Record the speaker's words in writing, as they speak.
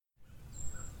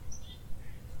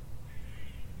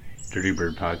Dirty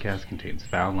Bird podcast contains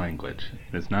foul language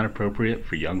and is not appropriate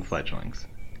for young fledglings.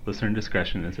 Listener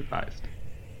discretion is advised.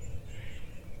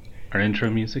 Our intro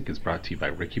music is brought to you by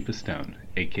Ricky Pistone,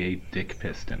 aka Dick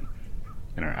Piston.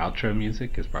 And our outro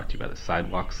music is brought to you by the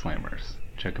Sidewalk Slammers.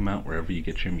 Check them out wherever you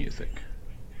get your music.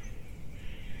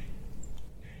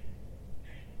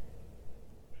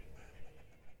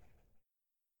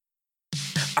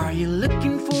 Are you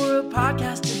looking for a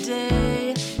podcast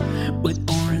today with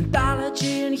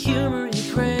ornithology and humor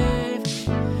you crave?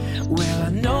 Well, I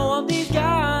know of these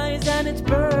guys and it's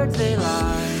birds they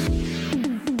like.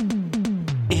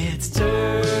 It's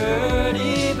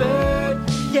Dirty Bird,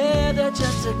 yeah, they're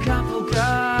just a couple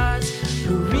guys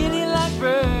who really like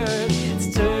birds.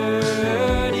 It's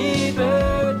Dirty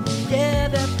Bird, yeah,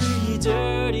 they're pretty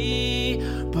dirty,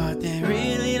 but they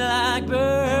really like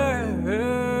birds.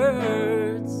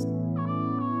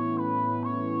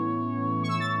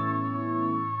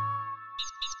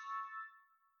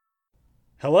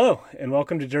 Hello, and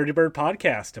welcome to Dirty Bird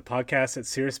Podcast, a podcast that's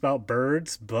serious about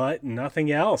birds, but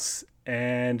nothing else.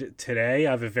 And today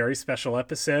I have a very special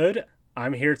episode.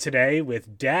 I'm here today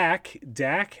with Dack.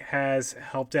 Dack has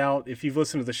helped out, if you've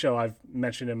listened to the show, I've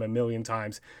mentioned him a million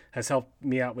times, has helped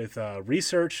me out with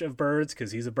research of birds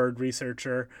because he's a bird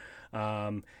researcher.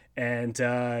 Dack,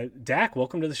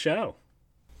 welcome to the show.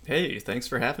 Hey, thanks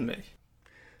for having me.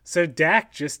 So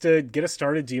Dack, just to get us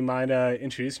started, do you mind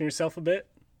introducing yourself a bit?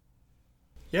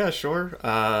 Yeah, sure.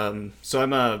 So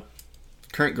I'm a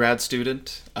current grad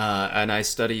student, and I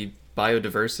study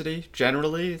biodiversity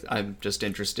generally. I'm just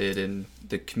interested in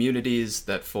the communities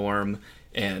that form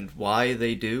and why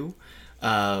they do.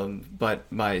 But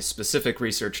my specific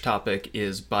research topic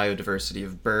is biodiversity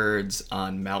of birds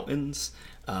on mountains.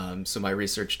 So my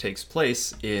research takes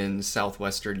place in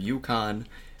southwestern Yukon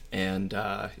and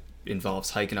involves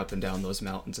hiking up and down those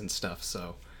mountains and stuff.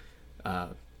 So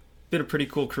been a pretty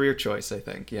cool career choice, I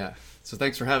think. Yeah. So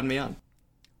thanks for having me on.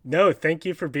 No, thank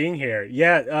you for being here.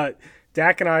 Yeah,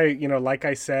 Dack and I, like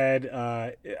I said,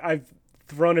 I've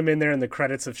thrown him in there in the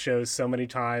credits of shows so many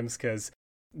times because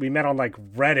we met on like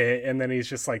Reddit, and then he's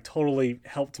just like totally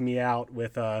helped me out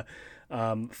with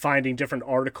finding different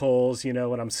articles,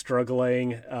 when I'm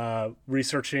struggling,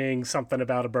 researching something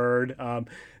about a bird.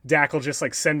 Dack will just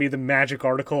like send me the magic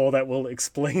article that will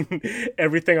explain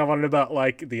everything I wanted about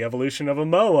like the evolution of a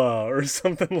moa or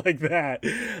something like that.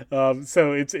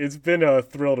 So it's been a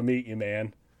thrill to meet you,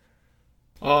 man.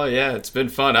 Oh yeah, it's been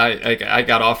fun. I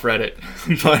got off Reddit,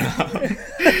 but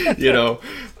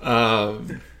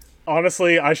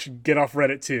honestly, I should get off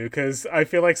Reddit too, because I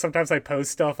feel like sometimes I post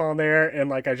stuff on there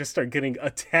and like I just start getting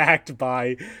attacked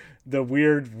by the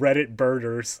weird Reddit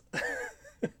birders.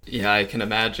 Yeah, I can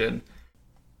imagine.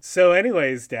 So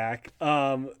anyways, Dack,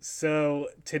 so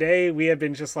today we have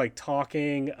been just like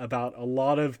talking about a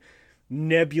lot of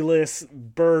nebulous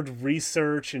bird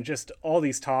research and just all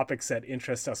these topics that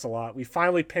interest us a lot. We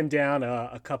finally pinned down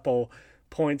a couple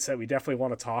points that we definitely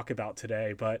want to talk about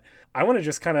today, but I want to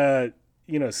just kind of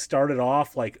start it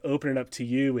off, like open it up to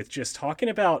you with just talking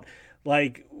about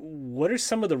like what are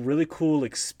some of the really cool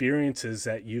experiences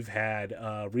that you've had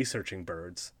researching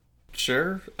birds?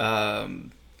 Sure.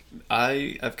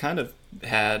 I've kind of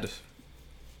had,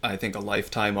 I think, a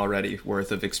lifetime already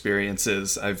worth of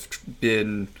experiences. I've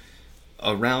been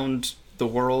around the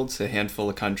world, a handful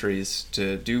of countries,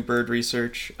 to do bird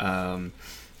research.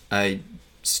 I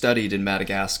studied in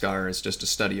Madagascar as just a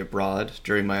study abroad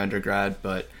during my undergrad,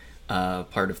 but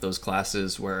part of those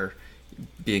classes were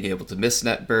being able to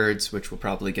misnet birds, which we'll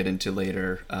probably get into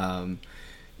later,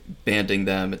 banding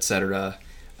them, etc.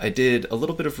 I did a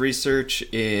little bit of research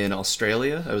in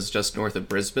Australia. I was just north of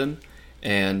Brisbane,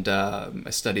 and I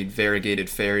studied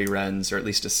variegated fairy wrens, or at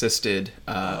least assisted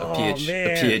a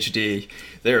PhD.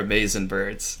 They're amazing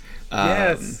birds.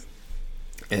 Yes.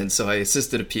 And so I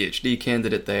assisted a PhD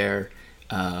candidate there.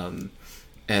 And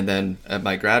then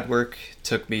my grad work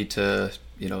took me to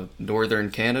northern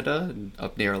Canada,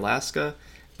 up near Alaska.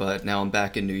 But now I'm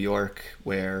back in New York,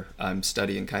 where I'm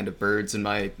studying kind of birds in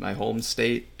my home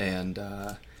state and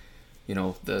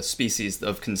the species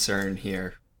of concern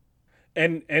here.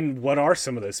 And what are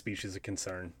some of those species of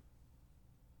concern?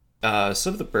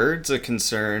 Some of the birds of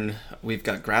concern, we've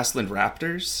got grassland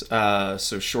raptors,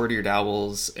 so short-eared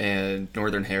owls and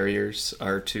northern harriers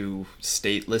are two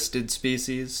state-listed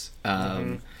species.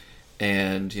 And,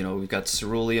 we've got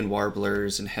cerulean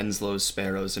warblers and Henslow's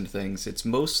sparrows and things. It's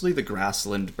mostly the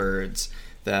grassland birds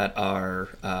that are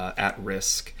at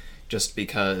risk just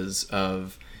because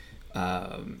of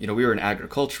we were an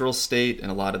agricultural state,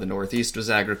 and a lot of the Northeast was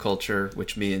agriculture,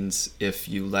 which means if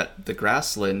you let the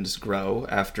grasslands grow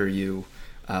after you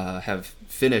have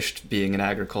finished being an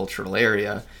agricultural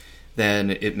area, then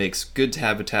it makes good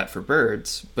habitat for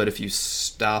birds. But if you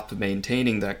stop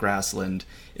maintaining that grassland,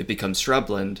 it becomes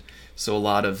shrubland. So a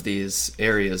lot of these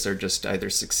areas are just either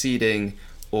succeeding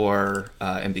or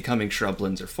and becoming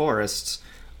shrublands or forests,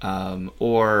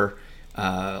 or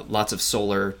lots of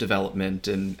solar development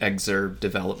and exurb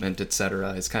development,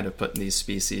 etc., is kind of putting these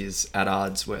species at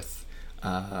odds with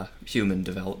human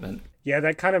development. Yeah,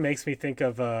 that kind of makes me think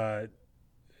of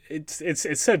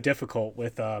it's so difficult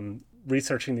with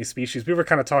researching these species. We were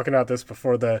kind of talking about this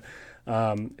before the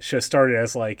show started,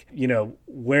 as like, you know,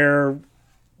 where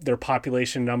their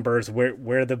population numbers,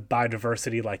 where the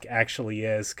biodiversity like actually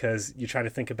is, because you try to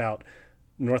think about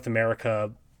North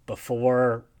America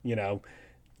before, you know,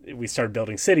 we started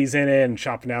building cities in it and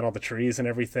chopping out all the trees and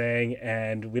everything,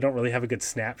 and we don't really have a good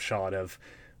snapshot of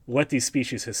what these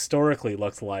species historically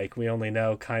looked like. We only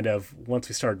know kind of once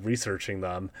we started researching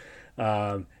them,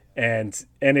 and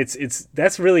it's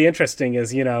that's really interesting.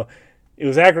 Is, you know, it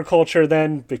was agriculture,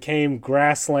 then became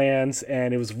grasslands,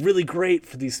 and it was really great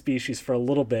for these species for a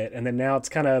little bit, and then now it's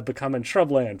kind of becoming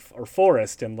shrubland or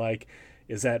forest. And like,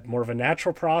 is that more of a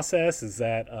natural process? Is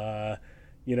that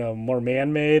you know, more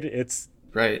man-made? It's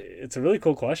right. It's a really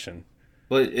cool question.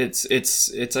 Well, it's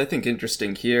I think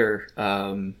interesting here,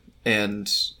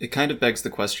 and it kind of begs the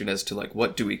question as to like,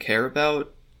 what do we care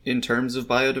about in terms of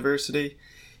biodiversity?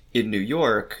 In New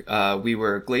York, we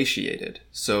were glaciated,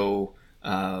 so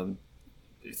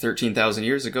 13,000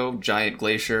 years ago, giant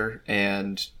glacier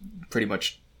and pretty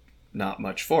much not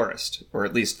much forest, or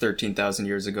at least 13,000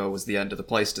 years ago was the end of the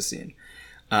Pleistocene.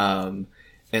 And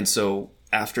so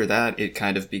after that, it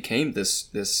kind of became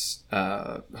this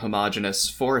homogeneous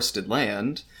forested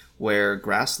land where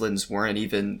grasslands weren't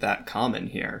even that common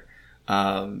here.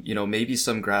 You know, maybe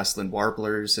some grassland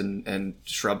warblers and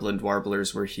shrubland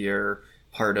warblers were here,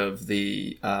 part of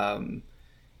the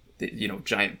you know,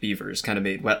 giant beavers kind of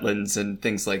made wetlands and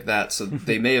things like that. So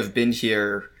they may have been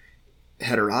here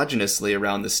heterogeneously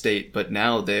around the state, but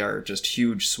now they are just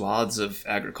huge swaths of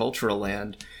agricultural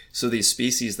land. So these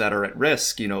species that are at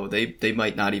risk, you know, they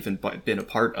might not even been a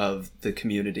part of the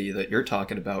community that you're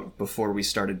talking about before we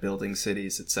started building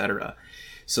cities, etc.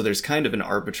 So there's kind of an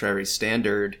arbitrary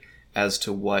standard as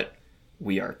to what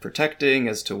we are protecting,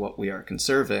 as to what we are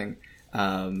conserving.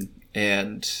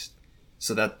 And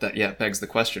so that begs the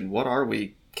question, what are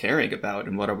we caring about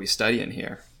and what are we studying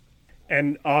here?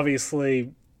 And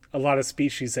obviously, a lot of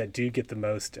species that do get the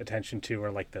most attention to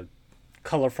are like the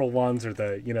colorful ones, or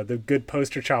the, you know, the good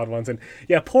poster child ones. And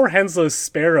yeah, poor Henslow's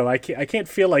sparrow, I can't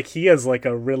feel like he has like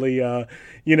a really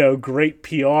you know, great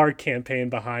PR campaign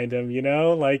behind him, you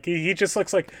know? Like he just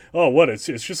looks like, oh, what, it's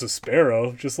just a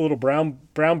sparrow, just a little brown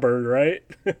bird, right?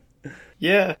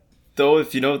 Yeah. Though,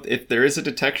 if there is a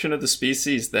detection of the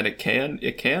species, then it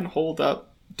can hold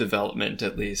up development,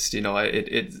 at least. You know,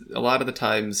 it a lot of the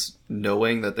times,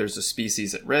 knowing that there's a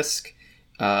species at risk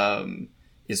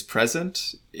is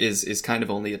present is kind of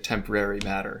only a temporary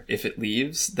matter. If it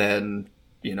leaves, then,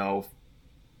 you know,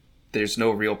 there's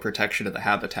no real protection of the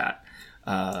habitat.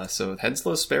 So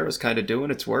Henslow's sparrow is kind of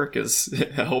doing its work, is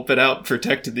helping out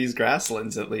protecting these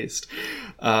grasslands, at least.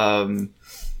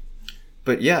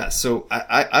 But yeah, so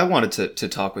I wanted to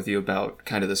talk with you about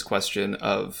kind of this question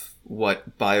of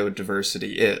what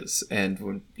biodiversity is. And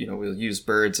when, you know, we'll use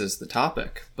birds as the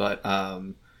topic, but,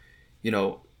 you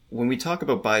know, when we talk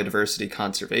about biodiversity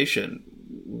conservation,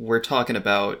 we're talking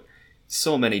about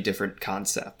so many different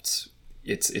concepts.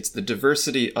 It's the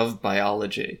diversity of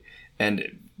biology,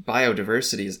 and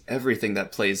biodiversity is everything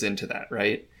that plays into that,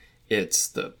 right? It's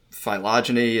the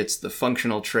phylogeny, it's the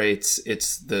functional traits,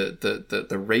 it's the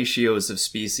ratios of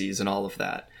species and all of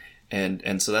that.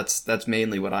 And so that's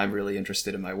mainly what I'm really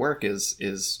interested in my work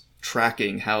is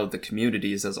tracking how the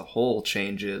communities as a whole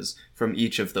changes from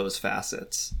each of those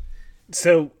facets.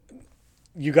 So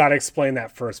you got to explain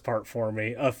that first part for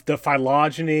me of the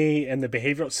phylogeny and the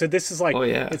behavioral. So this is like, oh,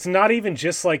 yeah. It's not even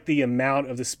just like the amount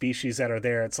of the species that are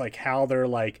there. It's like how they're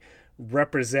like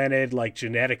represented like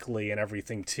genetically and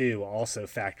everything too also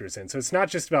factors in. So it's not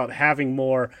just about having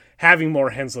more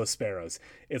Henslow sparrows.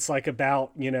 It's like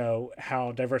about, you know,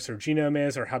 how diverse their genome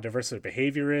is or how diverse their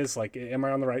behavior is. Like, am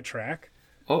I on the right track?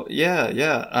 Oh, yeah.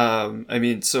 I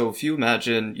mean, so if you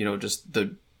imagine, you know, just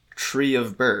the tree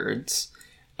of birds,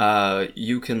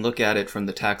 you can look at it from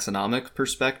the taxonomic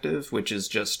perspective, which is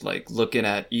just like looking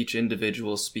at each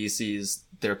individual species,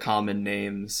 their common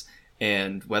names,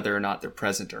 and whether or not they're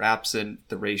present or absent,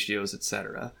 the ratios,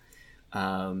 etc.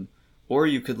 Or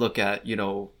you could look at, you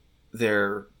know,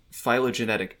 their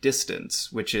phylogenetic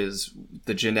distance, which is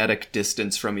the genetic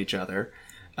distance from each other,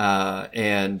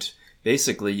 and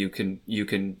basically you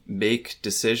can make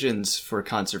decisions for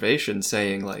conservation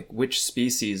saying like which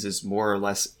species is more or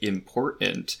less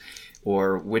important,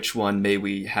 or which one may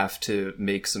we have to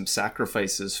make some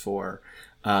sacrifices for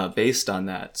based on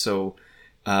that. So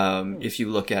if you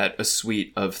look at a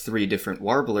suite of 3 different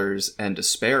warblers and a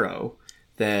sparrow,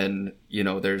 then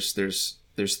there's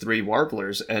 3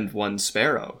 warblers and 1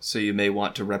 sparrow. So you may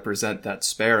want to represent that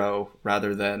sparrow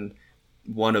rather than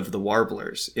one of the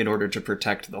warblers in order to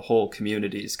protect the whole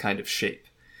community's kind of shape,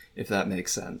 if that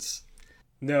makes sense.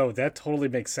 No, that totally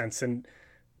makes sense. And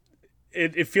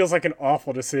it feels like an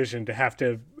awful decision to have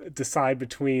to decide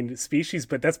between species,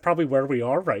 but that's probably where we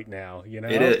are right now, you know?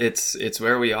 It's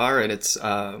where we are, and it's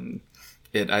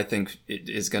I think it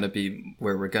is going to be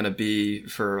where we're going to be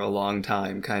for a long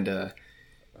time, kind of.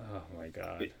 Oh my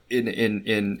God. In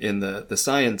the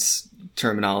science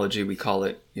terminology, we call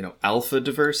it, alpha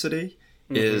diversity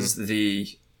is the,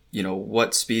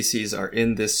 what species are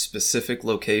in this specific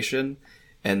location.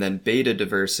 And then beta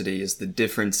diversity is the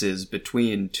differences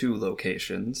between 2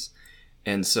 locations.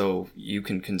 And so you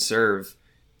can conserve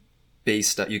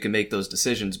you can make those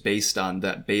decisions based on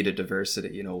that beta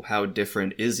diversity. How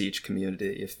different is each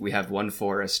community? If we have one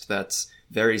forest that's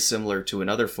very similar to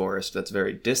another forest that's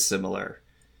very dissimilar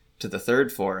to the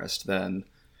third forest, then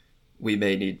we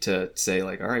may need to say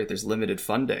like, all right, there's limited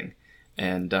funding.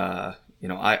 And,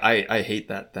 I hate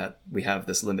that we have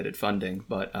this limited funding,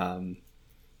 but,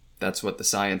 that's what the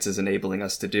science is enabling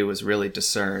us to do, is really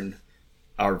discern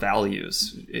our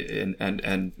values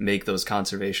and make those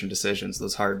conservation decisions,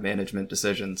 those hard management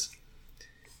decisions.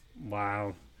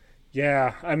 Wow.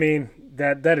 Yeah, I mean,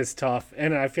 that is tough.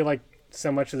 And I feel like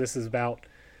so much of this is about,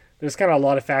 there's kind of a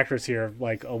lot of factors here,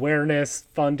 like awareness,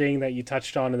 funding that you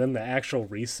touched on, and then the actual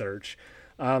research.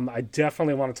 I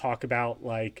definitely want to talk about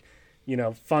like,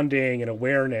 funding and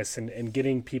awareness and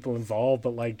getting people involved.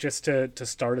 But like, just to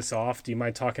start us off, do you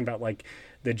mind talking about like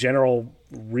the general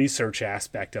research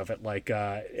aspect of it? Like,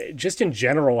 just in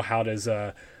general, how does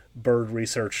bird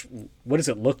research, what does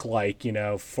it look like,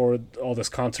 for all this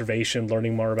conservation,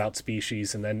 learning more about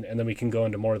species, and then we can go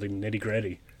into more of the nitty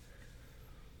gritty.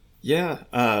 Yeah.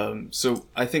 So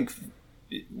I think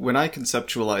when I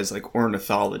conceptualize like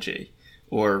ornithology,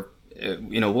 or,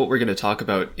 what we're going to talk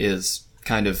about is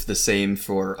kind of the same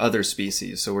for other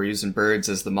species. So we're using birds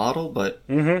as the model, but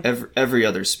every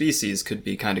other species could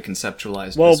be kind of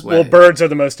conceptualized this way. Well, birds are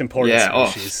the most important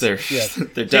species.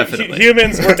 They're definitely.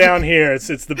 Humans were down here.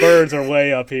 It's the birds are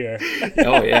way up here.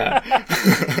 Oh yeah.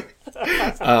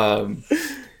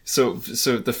 So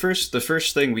the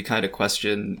first thing we kind of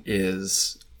question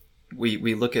is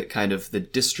we look at kind of the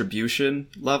distribution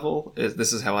level.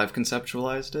 This is how I've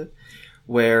conceptualized it.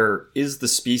 Where is the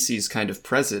species kind of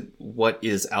present? What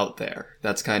is out there?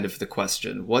 That's kind of the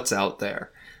question. What's out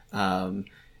there? And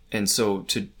so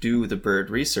to do the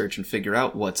bird research and figure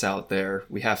out what's out there,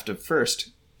 we have to first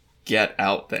get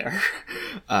out there.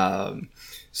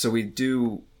 So we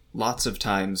do lots of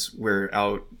times we're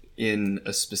out in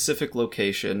a specific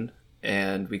location,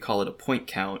 and we call it a point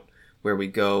count, where we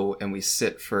go and we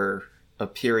sit for a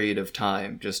period of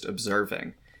time just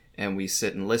observing. And we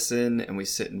sit and listen, and we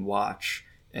sit and watch,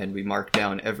 and we mark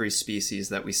down every species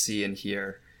that we see and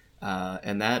hear.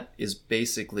 And that is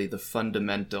basically the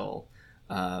fundamental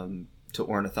to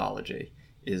ornithology,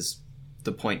 is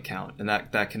the point count. And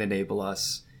that can enable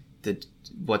us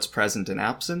what's present and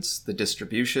absence, the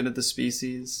distribution of the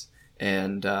species,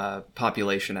 and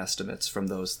population estimates from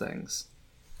those things.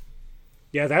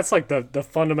 Yeah, that's like the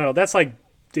fundamental. That's like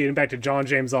dating back to John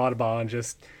James Audubon,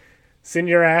 just sitting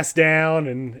your ass down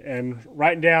and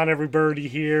writing down every bird you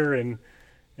hear and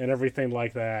everything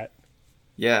like that.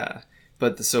 Yeah,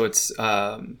 but so it's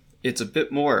a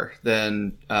bit more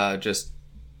than just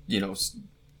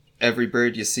every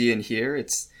bird you see and hear.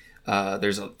 It's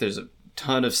there's a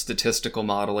ton of statistical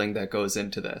modeling that goes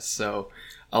into this. So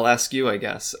I'll ask you, I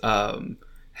guess,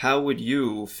 how would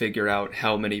you figure out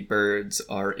how many birds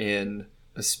are in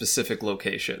a specific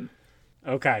location?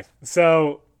 Okay,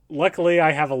 so luckily,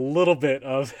 I have a little bit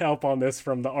of help on this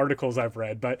from the articles I've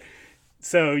read. But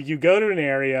so you go to an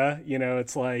area,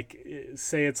 it's like,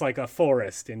 say it's like a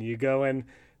forest, and you go in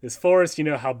this forest, you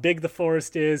know how big the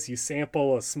forest is. You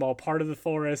sample a small part of the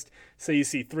forest. So you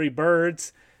see 3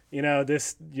 birds,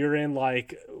 you're in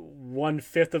like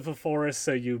 1/5 of a forest.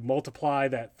 So you multiply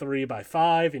that 3 by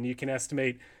 5, and you can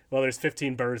estimate, well, there's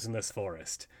 15 birds in this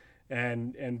forest.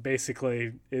 And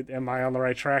basically, am I on the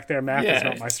right track there? Math is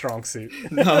not my strong suit.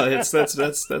 No,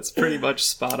 that's pretty much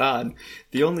spot on.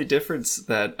 The only difference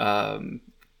that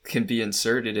can be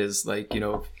inserted is like,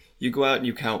 you go out and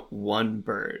you count one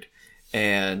bird,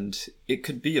 And it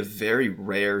could be a very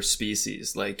rare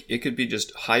species. Like, it could be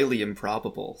just highly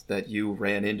improbable that you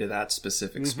ran into that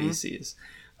specific species.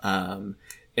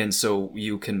 And so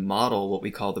you can model what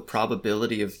we call the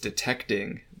probability of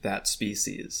detecting that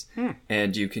species.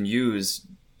 And you can use,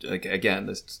 like, again,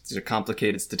 these are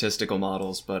complicated statistical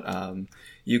models, but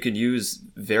you can use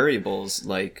variables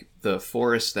like the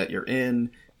forest that you're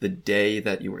in, the day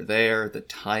that you were there, the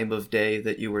time of day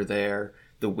that you were there,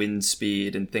 the wind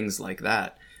speed, and things like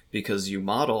that, because you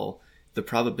model the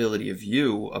probability of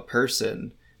you, a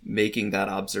person, making that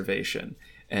observation.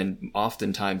 And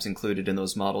oftentimes included in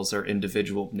those models are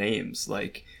individual names,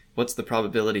 like, what's the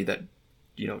probability that,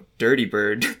 you know, Dirty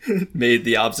Bird made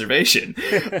the observation?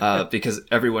 Because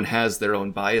everyone has their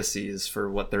own biases for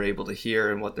what they're able to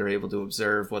hear and what they're able to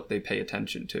observe, what they pay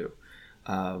attention to.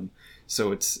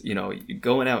 So it's, you know,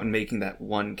 going out and making that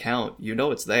one count, you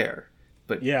know it's there.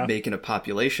 But making a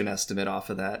population estimate off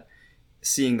of that,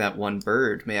 seeing that one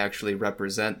bird may actually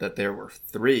represent that there were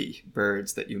 3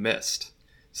 birds that you missed.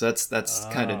 So that's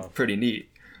kind of pretty neat.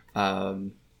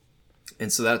 And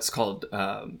so that's called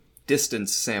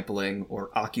distance sampling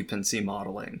or occupancy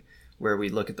modeling, where we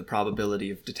look at the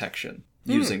probability of detection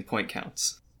using point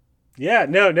counts. Yeah,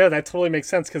 no, that totally makes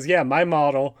sense. Because, my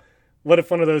model, what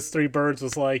if one of those 3 birds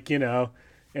was like, you know,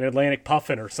 an Atlantic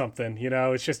puffin or something, you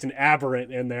know, it's just an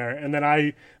aberrant in there. And then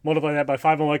I multiply that by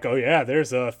 5. I'm like, oh yeah,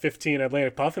 there's 15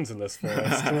 Atlantic puffins in this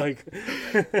forest. Like,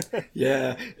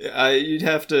 yeah, you'd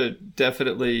have to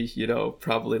definitely, you know,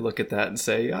 probably look at that and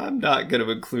say, I'm not going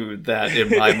to include that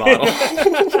in my model.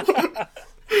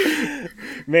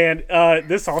 Man,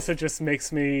 this also just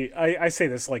makes me, I say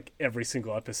this like every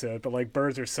single episode, but like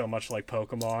birds are so much like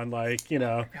Pokemon, like, you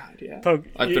know. Oh God, yeah.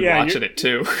 I've been watching it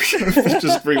too.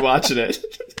 Just rewatching it.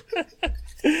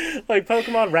 Like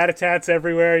Pokemon, Ratatats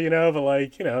everywhere, you know, but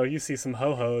like, you know, you see some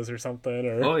Ho-Hos or something.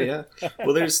 Or Oh yeah.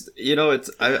 Well, there's, you know,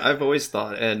 I've always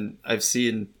thought, and I've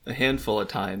seen a handful of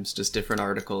times, just different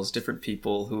articles, different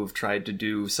people who have tried to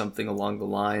do something along the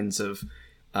lines of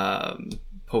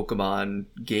Pokemon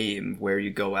game, where you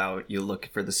go out, you look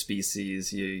for the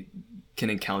species, you can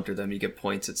encounter them, you get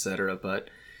points, etc. But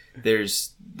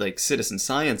there's like citizen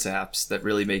science apps that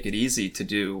really make it easy to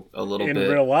do a little bit in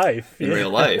real life. In real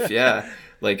life, yeah.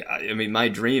 Like, I mean, my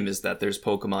dream is that there's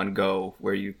Pokemon Go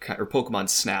or Pokemon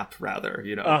Snap rather,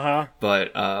 you know.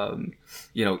 But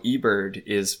you know, eBird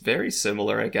is very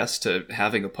similar, I guess, to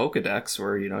having a Pokedex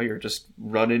where, you know, you're just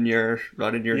running your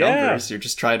numbers. You're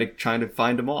just trying to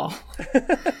find them all.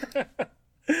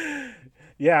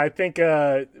 Yeah, I think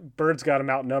birds got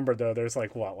them outnumbered though. There's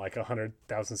like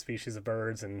 100,000 species of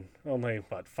birds and only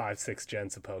 5-6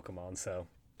 gens of Pokemon. So.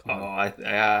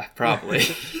 Yeah, probably.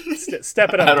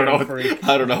 Step it up. I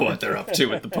don't know what they're up to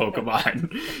with the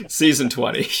Pokemon. Season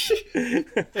 20.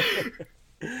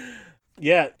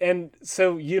 Yeah, and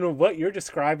so, you know, what you're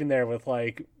describing there with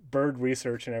like bird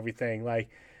research and everything, like,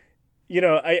 you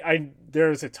know, I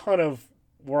there's a ton of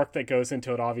work that goes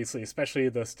into it, obviously, especially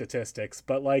the statistics,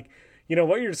 but like, you know,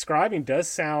 what you're describing does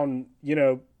sound, you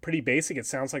know, pretty basic. It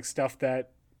sounds like stuff that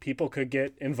people could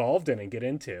get involved in and get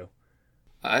into.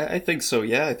 I think so.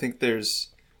 Yeah, I think there's.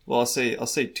 Well, I'll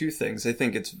say 2 things. I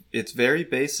think it's very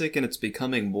basic, and it's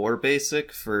becoming more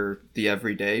basic for the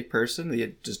everyday person,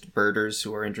 the just birders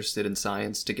who are interested in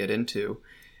science to get into,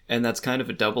 and that's kind of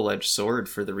a double-edged sword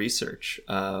for the research,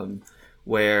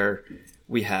 where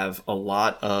we have a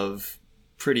lot of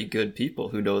pretty good people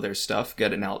who know their stuff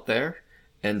getting out there,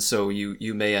 and so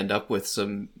you may end up with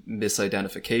some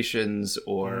misidentifications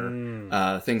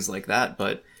or things like that,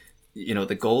 but. You know,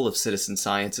 the goal of citizen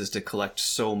science is to collect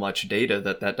so much data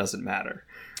that doesn't matter.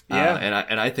 Yeah.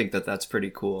 And I think that that's pretty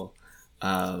cool.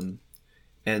 And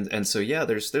so, yeah,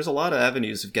 there's a lot of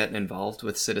avenues of getting involved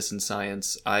with citizen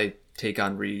science. I take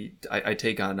on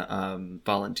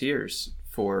volunteers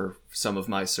for some of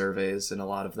my surveys, and a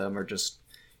lot of them are just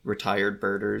retired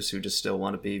birders who just still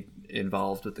want to be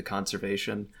involved with the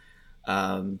conservation.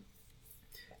 And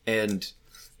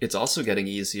it's also getting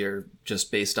easier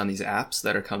just based on these apps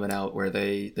that are coming out where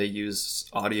they use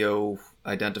audio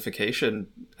identification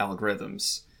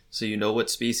algorithms. So you know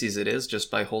what species it is just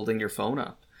by holding your phone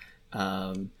up.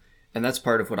 And that's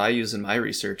part of what I use in my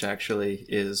research, actually,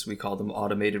 is we call them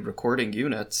automated recording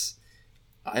units.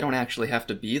 I don't actually have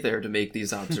to be there to make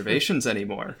these observations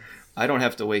anymore. I don't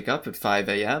have to wake up at 5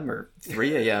 a.m. or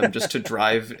 3 a.m. just to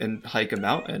drive and hike a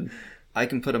mountain. I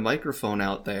can put a microphone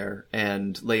out there,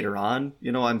 and later on,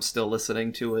 you know, I'm still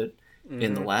listening to it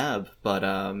in the lab,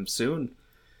 but soon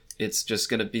it's just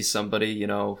going to be somebody, you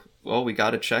know, well, we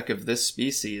got to check if this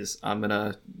species, I'm going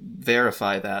to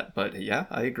verify that. But yeah,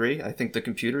 I agree. I think the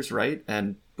computer's right,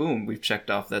 and boom, we've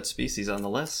checked off that species on the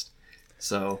list.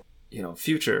 So,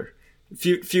 future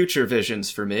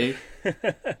visions for me.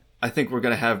 I think we're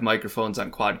going to have microphones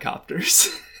on quadcopters.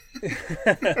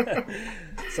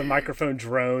 Some microphone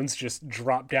drones just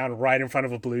drop down right in front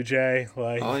of a blue jay.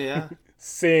 Like, Oh, yeah.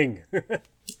 sing.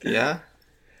 Yeah.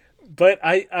 But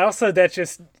I also, that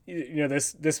just,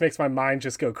 this makes my mind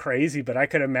just go crazy, but I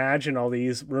could imagine all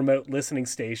these remote listening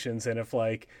stations, and if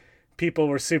like people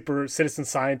were super citizen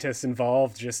scientists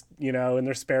involved, just, in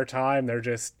their spare time, they're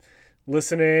just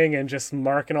listening and just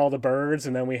marking all the birds,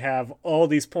 and then we have all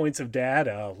these points of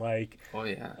data, like, Oh,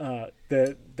 yeah.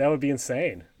 that would be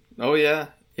insane. Oh, yeah.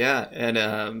 Yeah.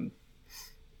 And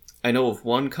I know of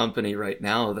one company right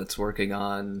now that's working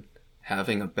on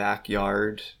having a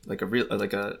backyard, like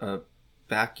a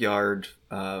backyard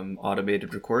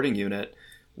automated recording unit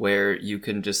where you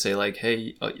can just say like,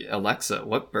 hey, Alexa,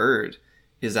 what bird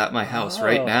is at my house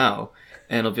right now?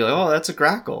 And it'll be like, oh, that's a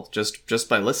grackle, just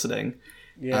by listening.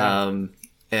 Yeah.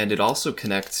 And it also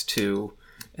connects to,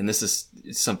 and this is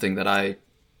something that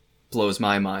blows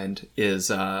my mind,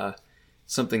 is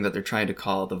something that they're trying to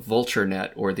call the vulture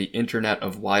net, or the Internet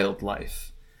of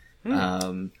Wildlife.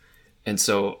 And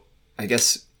so I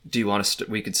guess, do you want to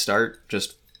we could start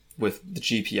just with the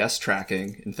GPS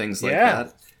tracking and things like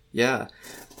that? Yeah.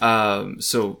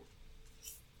 So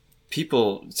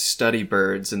people study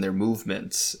birds and their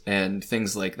movements and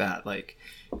things like that. Like,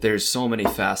 there's so many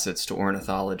facets to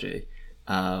ornithology.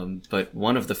 But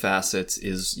one of the facets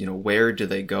is, where do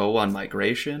they go on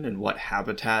migration, and what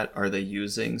habitat are they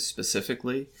using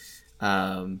specifically?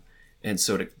 And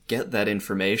so to get that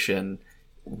information,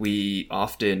 we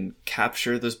often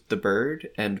capture the bird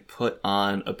and put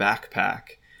on a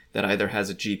backpack that either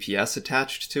has a GPS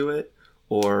attached to it,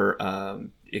 or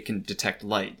it can detect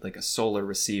light, like a solar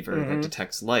receiver that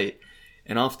detects light.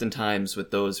 And oftentimes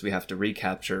with those, we have to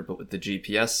recapture, but with the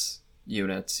GPS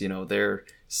units, they're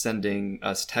sending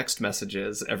us text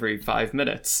messages every 5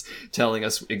 minutes telling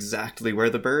us exactly where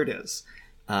the bird is.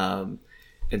 And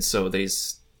so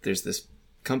there's this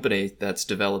company that's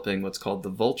developing what's called the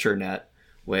vulture net,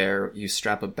 where you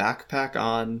strap a backpack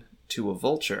on to a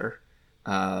vulture,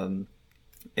 and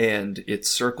it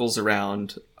circles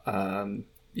around,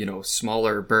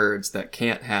 smaller birds that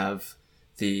can't have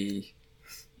the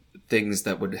things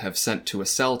that would have sent to a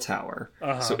cell tower.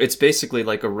 So it's basically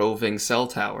like a roving cell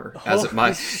tower as it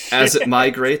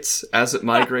migrates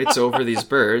over these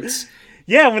birds.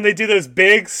 Yeah, when they do those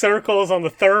big circles on the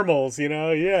thermals,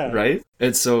 yeah. Right?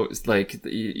 And so it's like,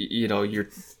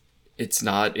 it's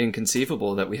not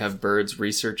inconceivable that we have birds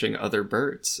researching other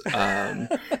birds.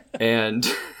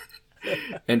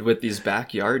 And with these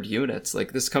backyard units,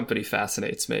 like, this company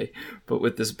fascinates me, but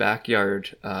with this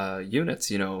backyard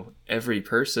units, every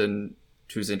person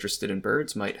who's interested in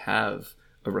birds might have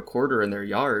a recorder in their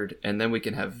yard, and then we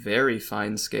can have very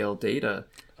fine scale data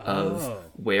of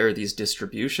where these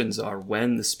distributions are,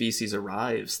 when the species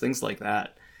arrives, things like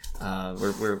that.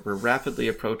 We're rapidly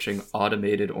approaching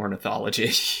automated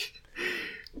ornithology.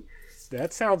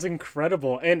 That sounds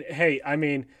incredible. And hey, I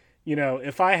mean,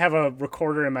 if I have a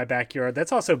recorder in my backyard,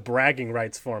 that's also bragging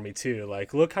rights for me too.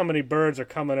 Like, look how many birds are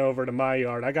coming over to my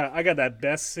yard. I got that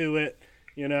best suet,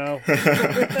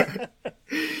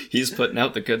 He's putting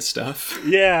out the good stuff.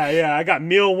 Yeah. I got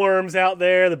mealworms out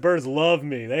there. The birds love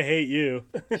me. They hate you.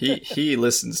 He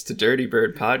listens to Dirty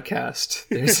Bird podcast.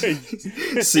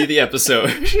 See the episode.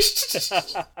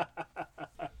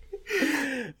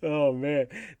 Oh man,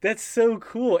 that's so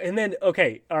cool. And then,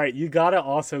 okay, all right, you gotta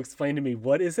also explain to me,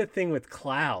 what is the thing with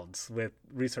clouds with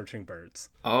researching birds?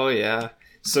 Oh yeah.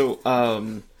 So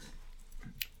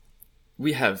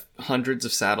we have hundreds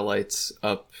of satellites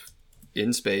up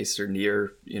in space, or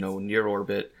near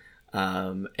orbit,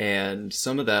 and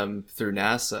some of them through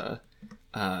NASA,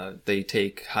 they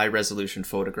take high resolution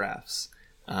photographs.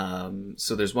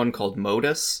 So there's one called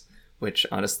MODIS, which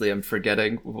honestly I'm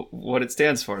forgetting what it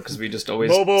stands for, because we just always...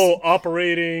 Mobile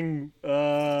Operating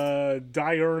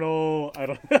Diurnal, I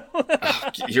don't know.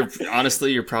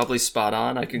 You're probably spot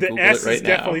on. I can Google it right now. The S is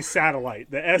definitely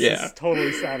satellite. The S is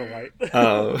totally satellite.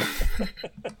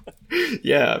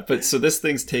 Yeah, but so this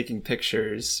thing's taking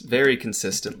pictures very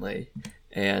consistently,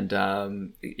 and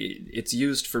it's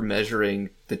used for measuring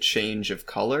the change of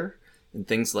color and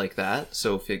things like that.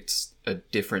 So if it's a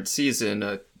different season,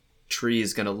 a tree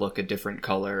is going to look a different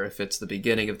color. If it's the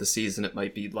beginning of the season, it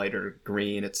might be lighter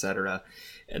green, etc.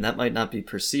 And that might not be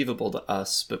perceivable to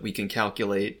us, but we can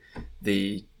calculate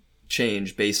the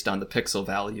change based on the pixel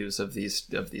values of these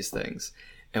things.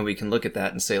 And we can look at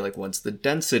that and say, like, what's the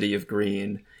density of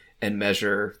green, and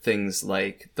measure things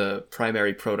like the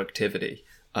primary productivity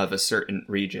of a certain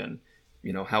region.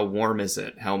 How warm is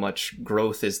it? How much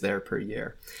growth is there per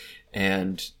year?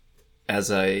 And as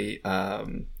a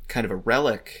kind of a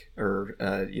relic, or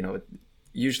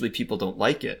usually people don't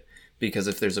like it because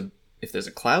if there's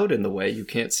a cloud in the way, you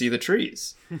can't see the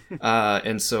trees.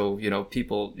 And so,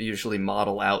 people usually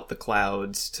model out the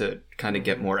clouds to kind of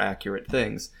get more accurate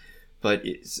things. But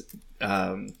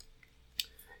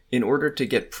in order to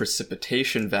get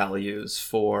precipitation values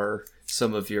for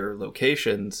some of your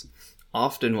locations,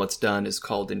 often what's done is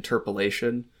called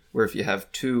interpolation, where if you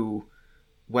have two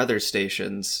weather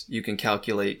stations, you can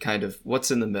calculate kind of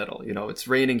what's in the middle. It's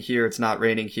raining here, it's not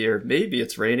raining here, maybe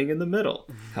it's raining in the middle.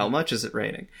 How much is it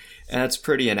raining? And that's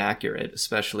pretty inaccurate,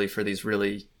 especially for these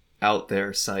really out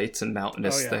there sites and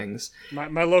mountainous things.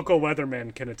 My local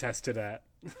weatherman can attest to that.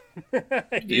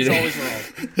 He's always wrong.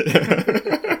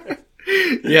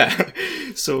 Yeah.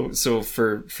 So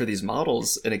for these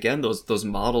models, and again, those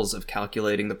models of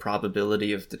calculating the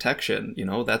probability of detection,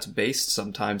 that's based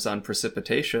sometimes on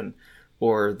precipitation,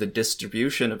 or the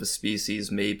distribution of a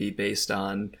species may be based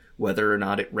on whether or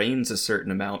not it rains a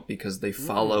certain amount because they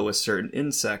follow a certain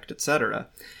insect, etc.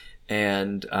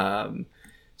 And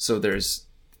so there's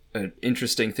an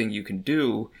interesting thing you can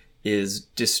do is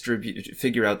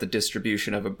figure out the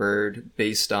distribution of a bird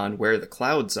based on where the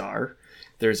clouds are.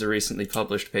 There's a recently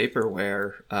published paper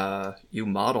where you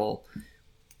model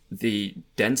the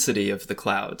density of the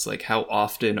clouds, like how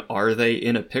often are they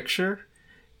in a picture.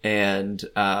 And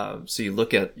so you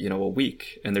look at, a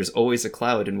week, and there's always a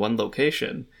cloud in one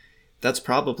location. That's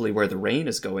probably where the rain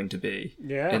is going to be.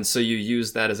 Yeah. And so you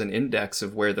use that as an index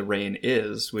of where the rain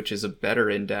is, which is a better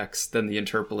index than the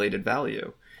interpolated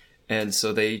value. And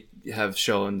so they have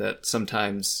shown that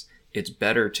sometimes it's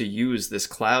better to use this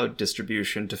cloud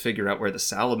distribution to figure out where the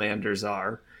salamanders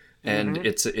are. And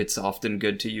it's often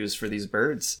good to use for these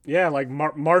birds. Yeah, like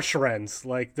marsh wrens.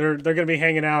 Like they're going to be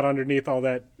hanging out underneath all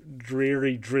that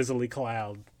dreary, drizzly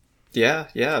cloud. Yeah,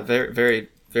 very, very,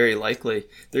 very likely.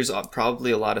 There's probably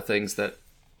a lot of things that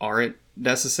aren't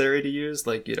necessary to use,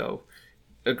 like,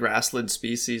 a grassland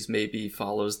species maybe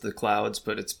follows the clouds,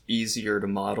 but it's easier to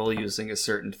model using a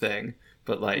certain thing.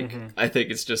 But I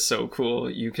think it's just so cool.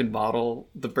 You can model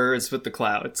the birds with the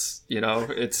clouds.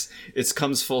 It's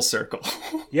comes full circle.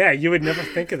 Yeah, you would never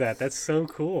think of that. That's so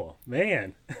cool,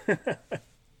 man.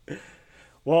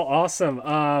 Well,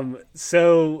 awesome.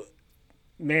 So,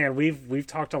 man, we've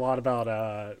talked a lot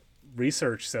about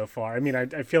research so far. I mean,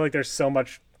 I feel like there's so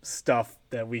much stuff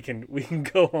that we can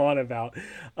go on about.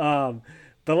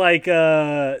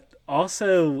 But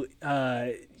also,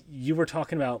 you were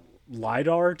talking about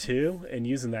LiDAR too, and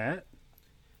using that.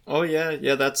 Oh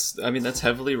yeah, that's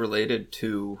heavily related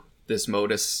to this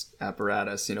MODIS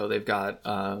apparatus. They've got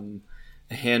a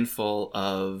handful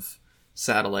of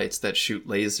satellites that shoot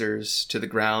lasers to the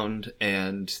ground,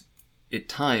 and it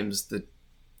times the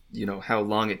how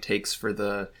long it takes for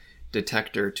the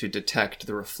detector to detect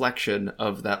the reflection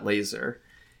of that laser,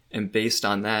 and based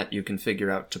on that you can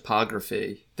figure out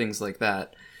topography, things like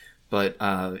that. But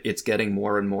it's getting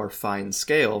more and more fine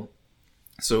scale.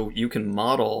 So you can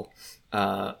model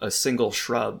a single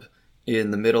shrub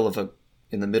in the middle of a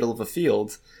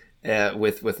field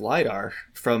with LiDAR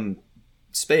from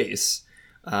space.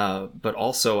 But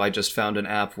also, I just found an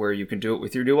app where you can do it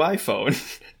with your new iPhone.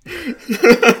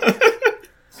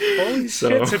 Holy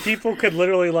shit! So people could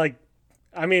literally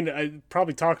I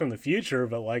probably talk in the future,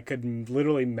 but could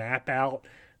literally map out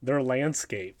their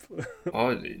landscape.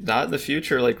 Oh, not in the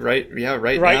future, right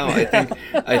now.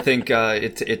 I think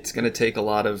it's going to take a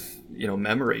lot of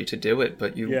memory to do it.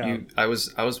 But I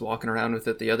was walking around with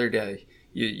it the other day.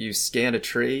 You scan a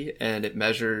tree and it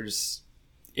measures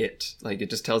it. It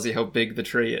just tells you how big the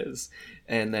tree is,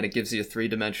 and then it gives you a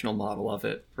 3-dimensional model of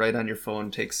it right on your phone.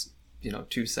 It takes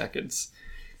 2 seconds.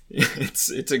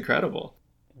 It's incredible.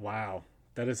 Wow,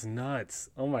 that is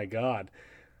nuts. Oh my god.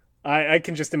 I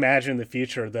can just imagine in the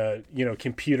future the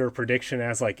computer prediction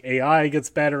as AI gets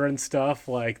better and stuff.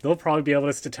 They'll probably be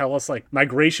able to tell us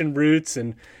migration routes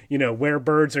and where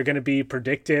birds are going to be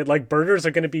predicted. Birders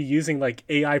are going to be using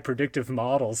AI predictive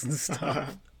models and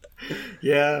stuff.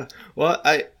 Yeah. Well,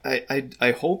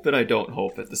 I hope and I don't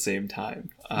hope at the same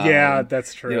time. Yeah,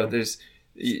 that's true.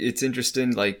 It's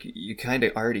interesting. You kind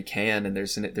of already can, and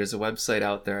there's a website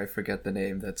out there, I forget the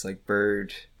name, that's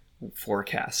bird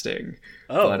forecasting.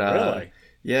 Really?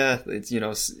 Yeah, it's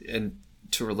and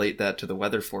to relate that to the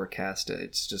weather forecast,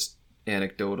 it's just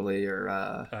anecdotally or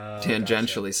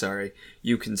tangentially. Gotcha. Sorry,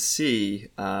 you can see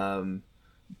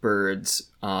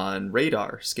birds on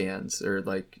radar scans, or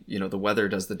the weather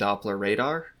does the Doppler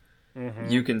radar. Mm-hmm.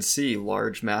 You can see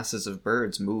large masses of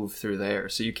birds move through there,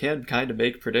 so you can kind of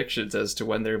make predictions as to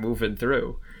when they're moving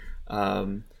through.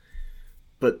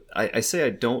 But I say I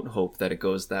don't hope that it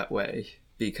goes that way,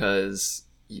 because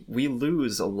we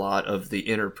lose a lot of the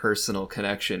interpersonal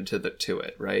connection to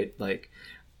it, right? Like,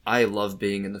 I love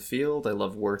being in the field. I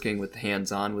love working with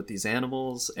hands-on with these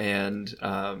animals, and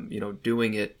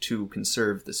doing it to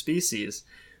conserve the species.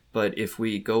 But if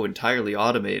we go entirely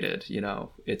automated,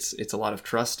 it's a lot of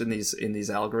trust in these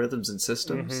algorithms and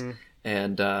systems,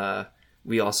 and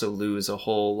we also lose a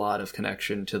whole lot of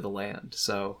connection to the land.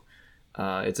 So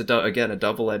it's a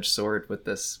double-edged sword with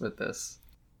this.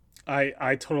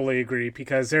 I totally agree,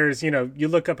 because there's, you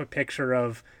look up a picture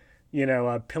of,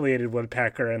 a pileated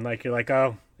woodpecker, and like, you're like,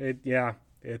 oh,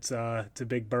 it's a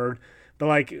big bird. But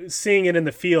like, seeing it in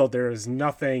the field, there is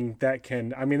nothing that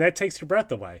that takes your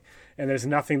breath away, and there's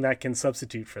nothing that can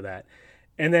substitute for that.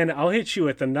 And then I'll hit you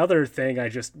with another thing I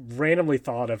just randomly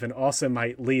thought of, and also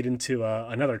might lead into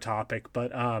another topic.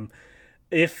 But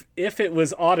if it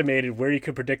was automated where you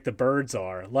could predict the birds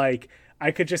are, like,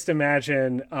 I could just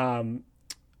imagine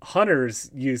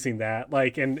hunters using that,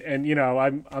 like, and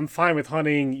I'm fine with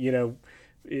hunting,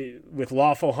 with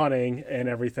lawful hunting and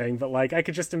everything, but like, I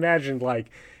could just imagine,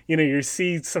 like, you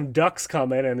see some ducks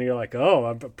coming, and you're like, oh,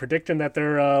 I'm predicting that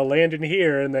they're landing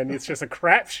here, and then it's just a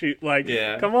crapshoot. Like,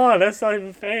 come on, that's not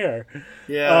even fair.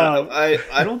 Yeah,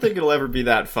 I don't think it'll ever be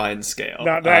that fine scale.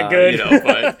 Not that good.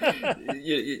 But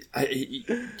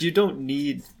you don't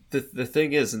need. The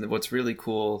thing is, and what's really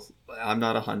cool, I'm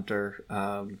not a hunter,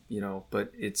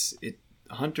 but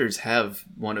hunters have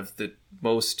one of the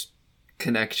most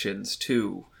connections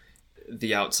to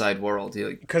the outside world,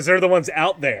 because they're the ones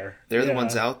out there. They're the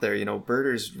ones out there.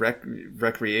 Birders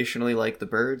recreationally like the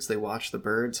birds. They watch the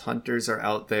birds. Hunters are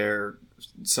out there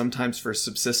sometimes for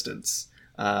subsistence.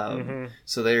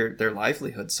 So their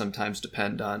livelihoods sometimes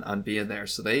depend on being there.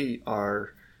 So they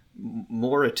are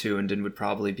more attuned and would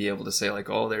probably be able to say, like,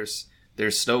 oh, there's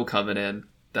snow coming in.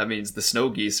 That means the snow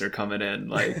geese are coming in.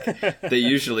 Like, they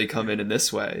usually come in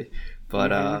this way.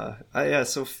 But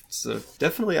so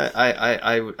definitely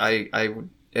I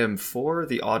am for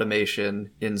the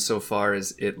automation insofar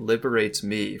as it liberates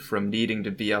me from needing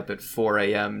to be up at 4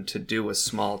 a.m. to do a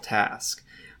small task.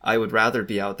 I would rather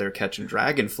be out there catching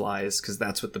dragonflies, because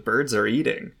that's what the birds are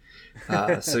eating.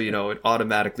 So it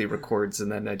automatically records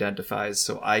and then identifies,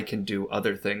 so I can do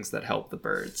other things that help the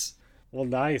birds. Well,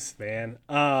 nice, man.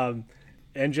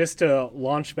 And just to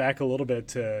launch back a little bit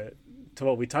to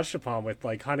what we touched upon with,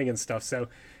 like, hunting and stuff. So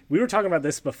we were talking about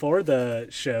this before the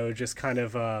show, just kind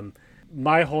of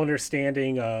my whole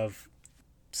understanding of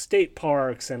state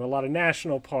parks and a lot of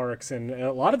national parks, and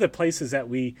a lot of the places that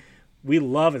we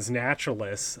love as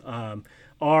naturalists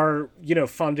are,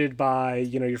 funded by,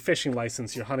 your fishing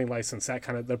license, your hunting license, that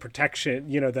kind of the protection,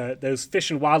 those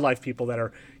fish and wildlife people that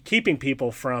are keeping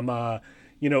people from,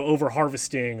 over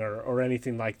harvesting or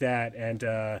anything like that.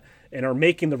 And are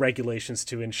making the regulations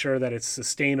to ensure that it's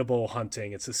sustainable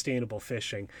hunting, it's sustainable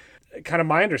fishing. Kind of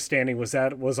my understanding was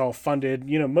that it was all funded,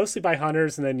 mostly by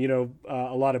hunters, and then,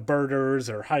 a lot of birders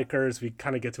or hikers, we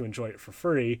kind of get to enjoy it for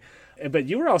free. But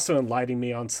you were also enlightening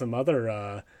me on some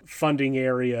other funding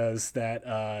areas that,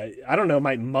 I don't know,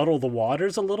 might muddle the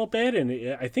waters a little bit.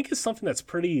 And I think it's something that's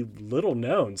pretty little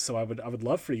known. So I would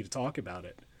love for you to talk about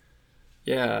it.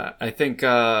 Yeah, I think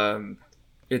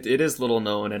it is little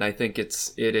known, and I think it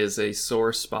is a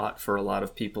sore spot for a lot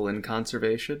of people in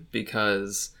conservation,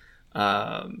 because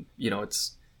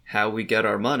it's how we get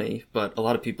our money, but a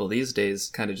lot of people these days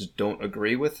kind of just don't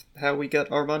agree with how we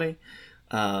get our money.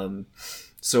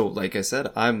 So like I said,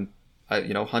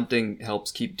 hunting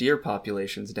helps keep deer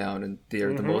populations down, and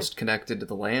they're the most connected to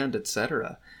the land,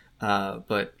 etc.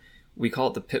 But we call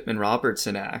it the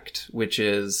Pittman-Robertson Act, which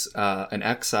is an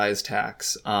excise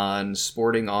tax on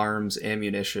sporting arms,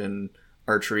 ammunition,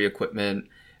 archery equipment.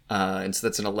 And so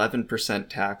that's an 11%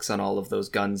 tax on all of those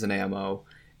guns and ammo,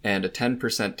 and a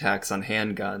 10% tax on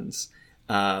handguns.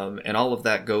 And all of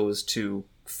that goes to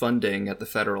funding at the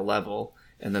federal level,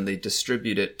 and then they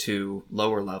distribute it to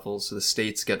lower levels. So the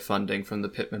states get funding from the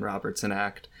Pittman-Robertson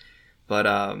Act. But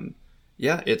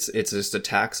it's just a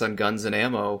tax on guns and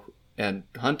ammo and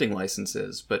hunting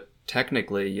licenses. But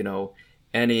technically,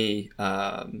 any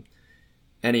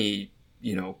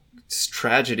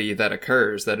tragedy that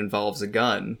occurs that involves a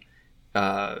gun,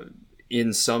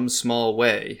 in some small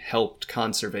way helped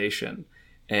conservation.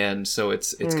 And so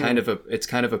it's kind of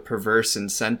a perverse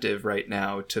incentive right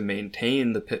now to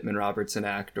maintain the Pittman-Robertson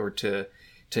Act, or to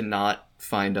not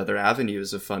find other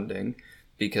avenues of funding,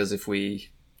 because if we,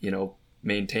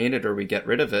 maintain it or we get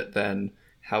rid of it, then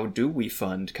how do we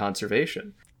fund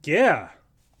conservation? Yeah.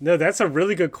 No, that's a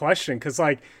really good question, because,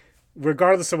 like,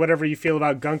 regardless of whatever you feel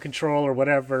about gun control or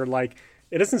whatever, like,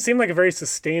 it doesn't seem like a very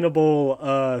sustainable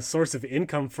source of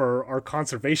income for our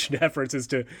conservation efforts is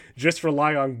to just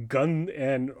rely on gun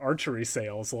and archery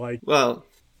sales. Like, Well,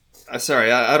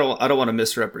 sorry, I don't want to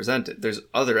misrepresent it. There's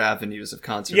other avenues of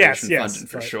conservation funding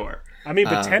for sure. I mean,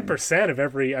 but 10% of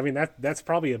every, I mean, that's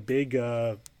probably a big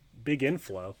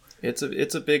inflow. It's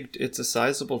a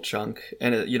sizable chunk,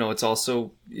 and it's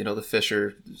also, the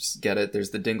fishers get it.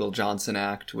 There's the Dingell-Johnson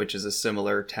Act, which is a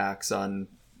similar tax on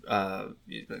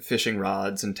fishing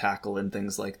rods and tackle and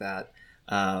things like that.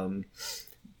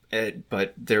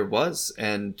 But there was,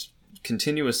 and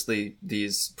continuously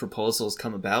these proposals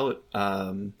come about.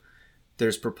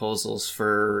 There's proposals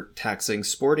for taxing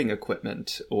sporting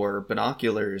equipment or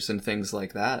binoculars and things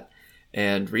like that.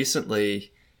 And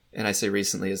recently, and I say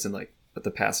recently as in like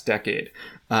the past decade,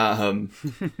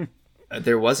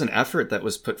 there was an effort that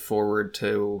was put forward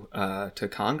to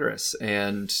Congress,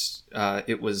 and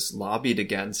it was lobbied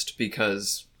against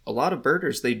because a lot of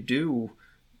birders, they do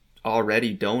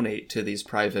already donate to these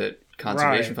private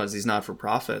conservation funds, these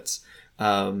not-for-profits.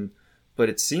 But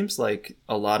it seems like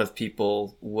a lot of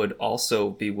people would also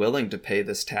be willing to pay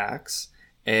this tax.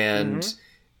 And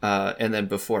then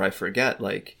before I forget,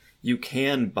 like, you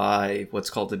can buy what's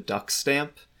called a duck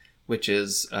stamp, which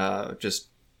is just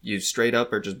you straight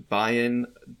up are just buying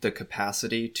the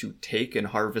capacity to take and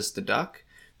harvest the duck,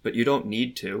 but you don't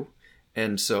need to.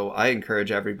 And so I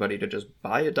encourage everybody to just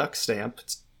buy a duck stamp.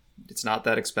 It's not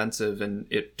that expensive, and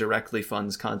it directly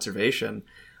funds conservation.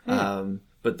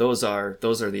 But those are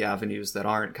the avenues that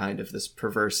aren't kind of this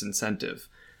perverse incentive.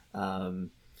 But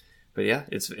yeah,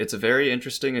 it's a very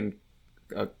interesting and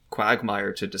a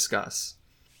quagmire to discuss.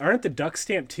 Aren't the duck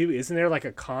stamp too? Isn't there like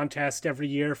a contest every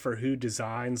year for who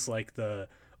designs like the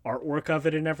artwork of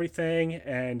it and everything?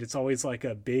 And it's always like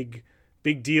a big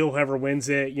deal whoever wins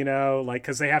it, like,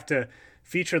 because they have to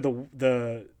feature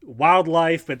the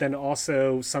wildlife, but then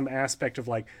also some aspect of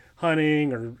like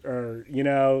hunting or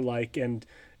like, and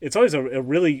it's always a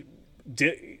really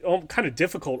kind of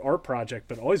difficult art project,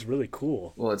 but always really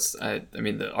cool. Well, I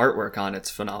mean, the artwork on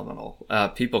it's phenomenal.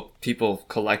 People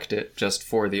collect it just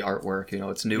for the artwork.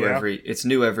 It's new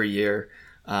every year.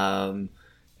 And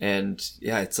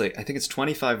yeah, it's like, I think it's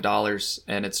 $25,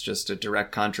 and it's just a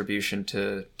direct contribution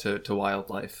to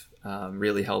wildlife.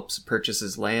 Really helps,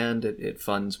 purchases land, it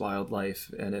funds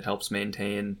wildlife, and it helps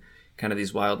maintain kind of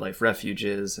these wildlife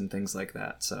refuges and things like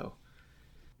that. So,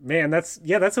 man, that's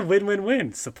a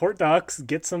win-win-win. Support ducks,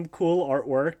 get some cool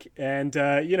artwork, and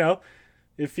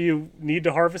if you need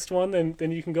to harvest one,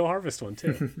 then you can go harvest one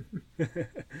too.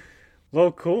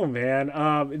 Well, cool, man.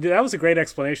 That was a great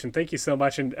explanation. Thank you so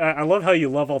much. And I love how you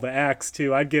love all the acts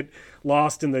too. I'd get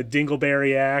lost in the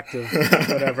Dingleberry Act of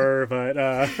whatever, but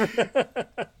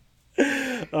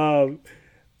well,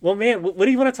 man, what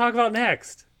do you want to talk about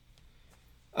next?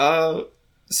 So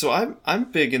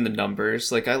I'm big in the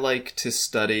numbers. Like, I like to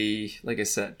study, like I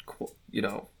said,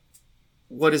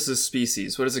 what is a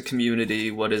species? What is a community?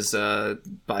 What is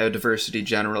biodiversity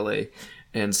generally?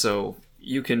 And so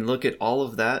you can look at all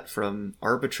of that from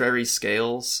arbitrary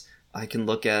scales. I can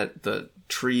look at the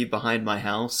tree behind my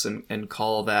house and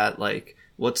call that, like,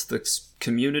 what's the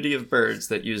community of birds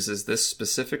that uses this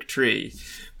specific tree?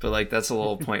 But like, that's a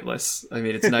little pointless. I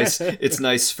mean, it's nice. It's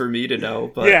nice for me to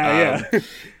know, but yeah.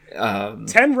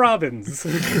 10 robins.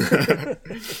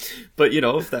 But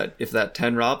if that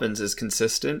 10 robins is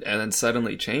consistent and then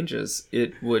suddenly changes,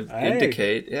 it would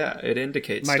indicate. Yeah, it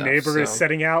indicates my stuff, neighbor is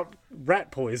setting out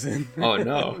rat poison. Oh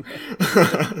no.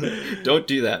 Don't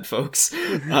do that, folks.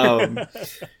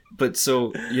 But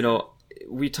so,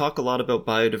 we talk a lot about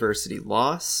biodiversity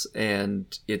loss,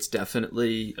 and it's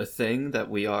definitely a thing that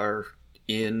we are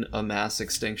in a mass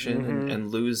extinction and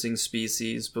losing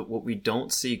species. But what we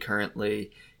don't see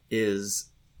currently is,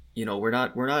 we're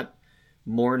not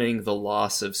mourning the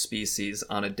loss of species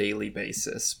on a daily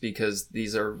basis, because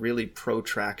these are really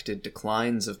protracted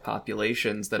declines of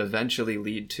populations that eventually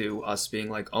lead to us being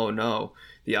like, oh no,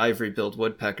 the ivory-billed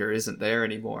woodpecker isn't there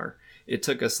anymore. It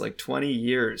took us like 20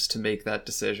 years to make that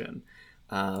decision.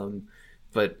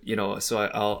 But so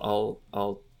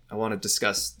I want to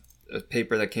discuss a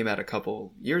paper that came out a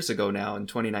couple years ago now in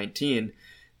 2019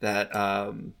 that,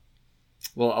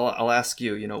 I'll ask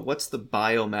you, what's the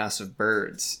biomass of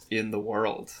birds in the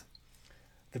world?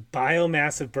 The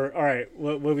biomass of bird. All right,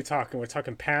 what are we talking? We're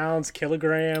talking pounds,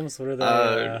 kilograms. What are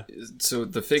the? So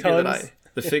the figure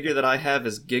that I have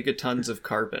is gigatons of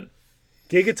carbon.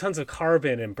 Gigatons of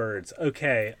carbon in birds.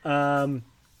 Okay. I'm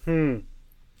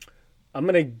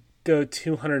gonna go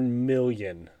 200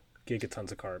 million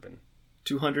gigatons of carbon.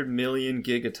 200 million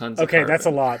gigatons. Okay, of carbon. that's a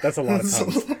lot. That's a lot of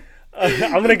tons.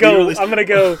 I'm gonna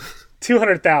go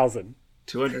 200,000.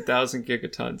 200,000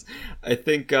 gigatons. I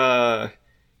think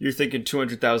you're thinking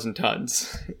 200,000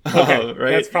 tons. Okay,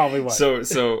 right? that's probably what. So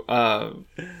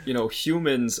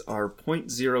humans are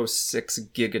 0.06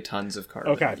 gigatons of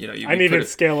carbon. Okay, You I needed a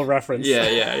scale of reference.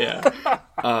 Yeah.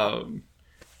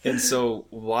 And so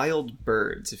wild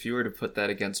birds, if you were to put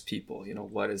that against people,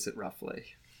 what is it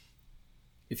roughly?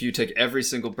 If you take every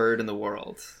single bird in the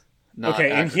world.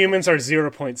 Okay, and humans are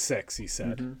 0.6, you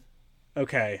said. Mm-hmm.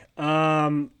 Okay.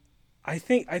 I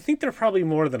think they're probably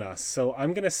more than us. So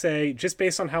I'm going to say, just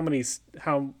based on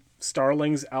how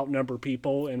starlings outnumber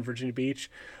people in Virginia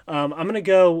Beach, I'm going to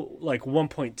go like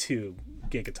 1.2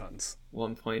 gigatons.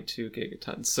 1.2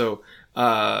 gigatons. So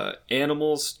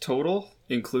animals total,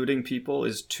 including people,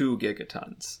 is 2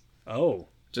 gigatons. Oh.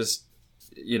 Just,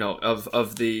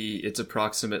 it's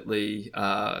approximately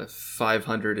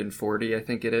 540, I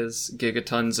think it is,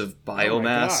 gigatons of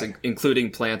biomass,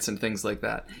 including plants and things like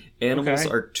that. Animals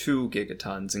are 2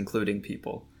 gigatons, including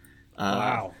people.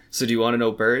 Wow. So do you want to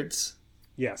know birds?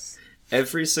 Yes.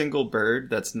 Every single bird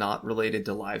that's not related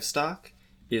to livestock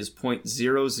is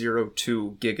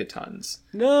 0.002 gigatons.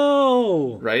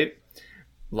 No! Right?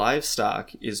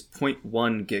 Livestock is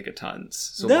 0.1 gigatons.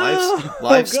 So no!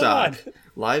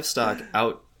 livestock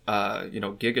out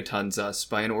gigatons us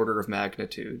by an order of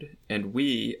magnitude, and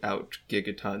we out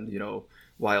gigaton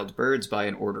wild birds by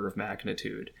an order of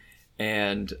magnitude,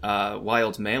 and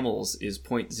wild mammals is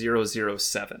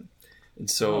 0.007. And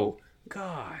so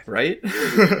God. Right?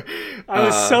 I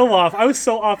was so off. I was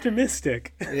so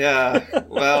optimistic. Yeah.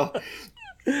 Well,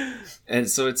 and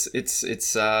so it's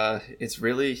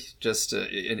really just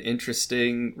an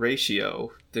interesting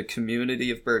ratio. The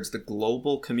community of birds, the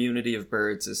global community of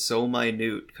birds, is so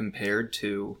minute compared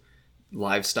to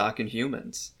livestock and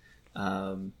humans,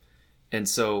 and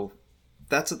so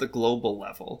that's at the global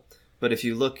level. But if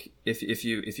you look, if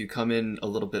you come in a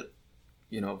little bit,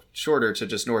 shorter to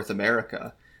just North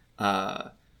America,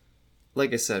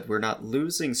 like I said, we're not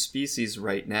losing species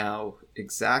right now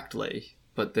exactly,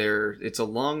 but it's a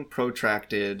long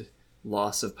protracted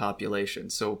loss of population.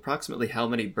 So approximately how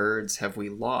many birds have we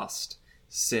lost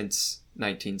since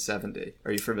 1970?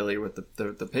 Are you familiar with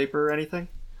the paper or anything?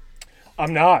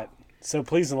 I'm not. So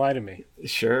please enlighten me.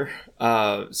 Sure.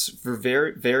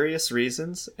 For various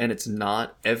reasons, and it's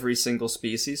not every single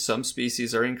species. Some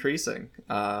species are increasing.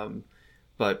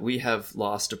 But we have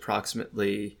lost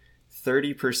approximately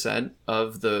 30%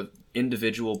 of the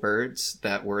individual birds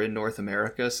that were in North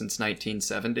America since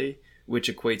 1970,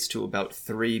 which equates to about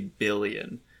 3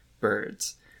 billion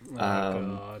birds. Oh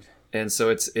God. And so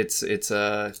it's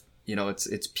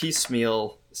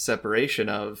piecemeal separation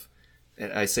of.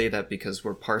 I say that because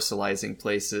we're parcelizing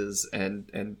places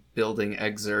and building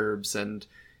exurbs and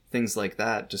things like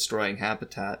that, destroying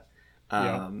habitat.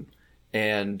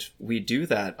 And we do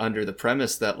that under the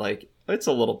premise that, like, it's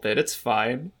a little bit, it's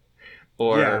fine.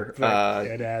 Or,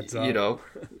 it adds up.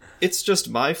 It's just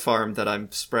my farm that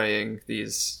I'm spraying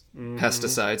these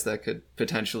pesticides that could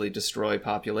potentially destroy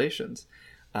populations.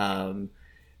 And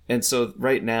so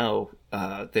right now,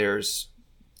 there's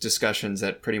discussions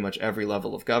at pretty much every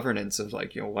level of governance of,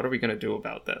 like, what are we going to do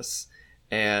about this?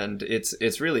 And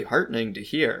it's really heartening to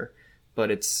hear, but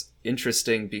it's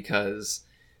interesting because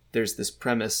there's this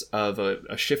premise of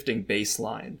a shifting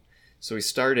baseline. So we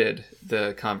started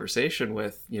the conversation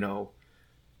with,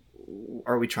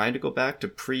 are we trying to go back to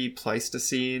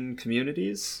pre-Pleistocene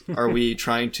communities? Are we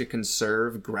trying to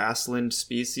conserve grassland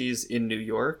species in New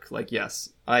York? Like, yes,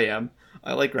 I am.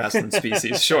 I like grassland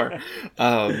species, sure.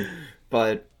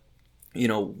 But,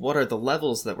 what are the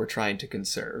levels that we're trying to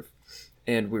conserve?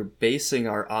 And we're basing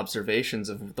our observations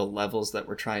of the levels that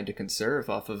we're trying to conserve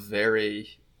off of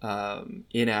very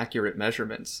inaccurate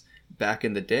measurements. Back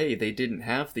in the day, they didn't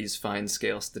have these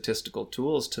fine-scale statistical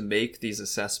tools to make these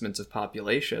assessments of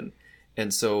population.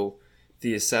 And so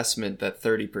the assessment that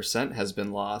 30% has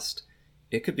been lost,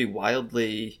 it could be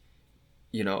wildly,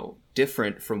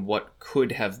 different from what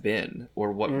could have been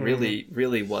or what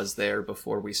really was there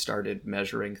before we started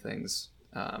measuring things.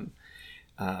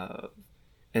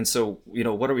 And so,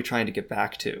 what are we trying to get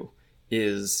back to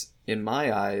is, in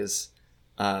my eyes,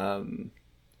 an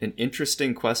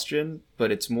interesting question,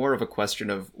 but it's more of a question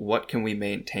of what can we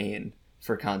maintain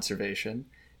for conservation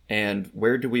and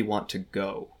where do we want to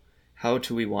go? How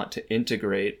do we want to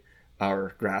integrate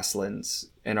our grasslands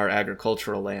and our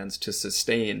agricultural lands to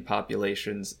sustain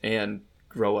populations and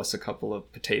grow us a couple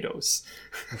of potatoes?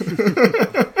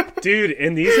 Dude,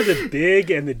 and these are the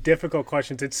big and the difficult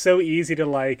questions. It's so easy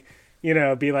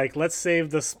to be like, let's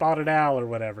save the spotted owl or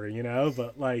whatever,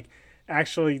 but like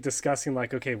actually discussing,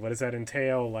 like, okay, what does that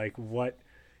entail? Like, what,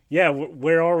 yeah,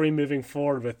 where are we moving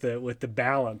forward with the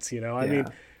balance? I mean,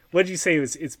 what did you say?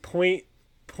 It's point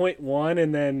one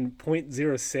and then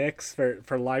 0.06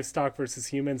 for livestock versus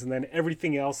humans, and then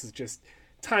everything else is just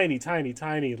tiny, tiny,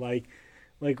 tiny. Like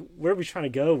where are we trying to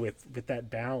go with that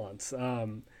balance?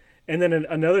 And then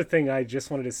another thing I just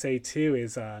wanted to say too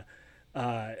is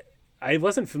I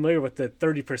wasn't familiar with the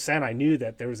 30%. I knew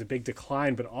that there was a big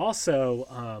decline, but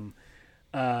also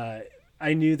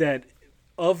I knew that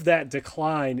of that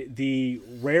decline, the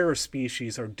rarer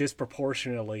species are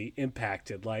disproportionately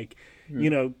impacted. Like,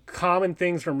 common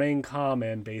things remain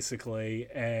common, basically,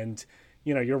 and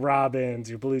your robins,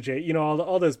 your blue jay,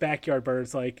 all those backyard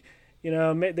birds, like,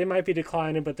 they might be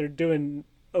declining, but they're doing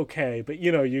okay. But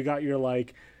you got your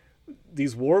like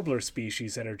these warbler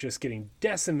species that are just getting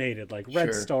decimated, like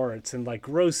red starts and like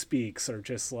grosbeaks are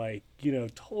just like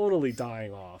totally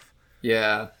dying off.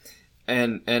 Yeah,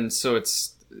 and so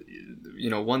it's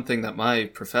one thing that my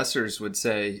professors would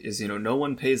say is no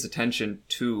one pays attention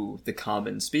to the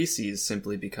common species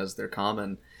simply because they're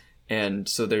common, and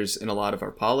so there's in a lot of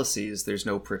our policies there's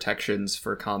no protections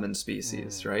for common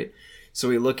species, right? So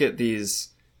we look at these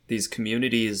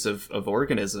communities of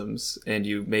organisms, and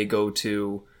you may go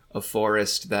to a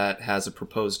forest that has a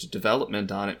proposed development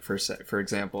on it, for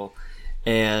example,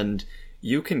 and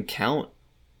you can count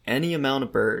any amount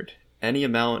of bird, any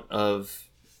amount of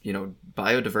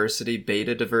biodiversity,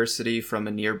 beta diversity from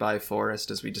a nearby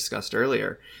forest, as we discussed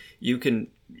earlier. You can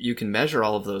measure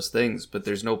all of those things, but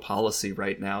there's no policy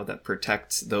right now that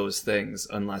protects those things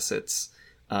unless it's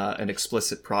an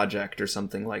explicit project or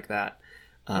something like that.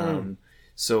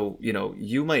 So,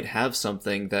 you might have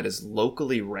something that is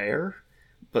locally rare,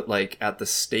 but like at the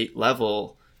state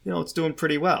level, it's doing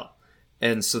pretty well.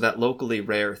 And so that locally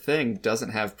rare thing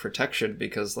doesn't have protection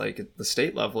because like at the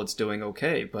state level, it's doing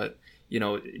okay. But,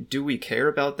 do we care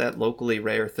about that locally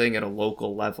rare thing at a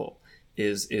local level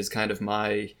is kind of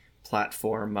my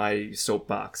platform, my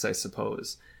soapbox, I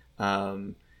suppose.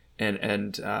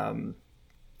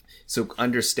 So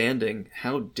understanding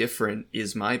how different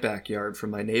is my backyard from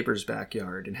my neighbor's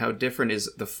backyard, and how different is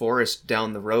the forest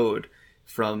down the road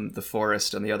from the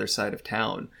forest on the other side of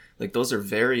town. Like those are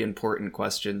very important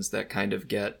questions that kind of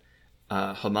get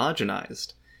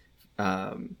homogenized.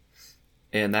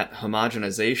 And that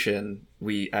homogenization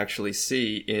we actually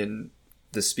see in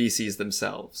the species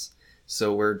themselves.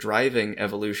 So we're driving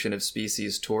evolution of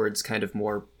species towards kind of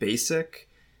more basic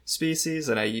species.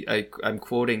 And I'm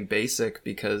quoting basic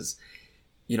because,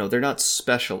 they're not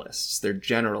specialists, they're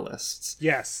generalists.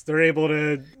 Yes, they're able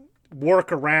to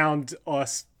work around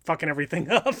us fucking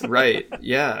everything up. Right,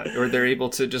 yeah. Or they're able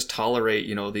to just tolerate,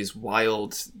 these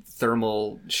wild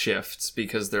thermal shifts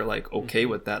because they're like okay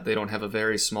with that. They don't have a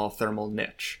very small thermal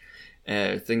niche.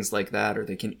 Things like that. Or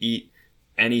they can eat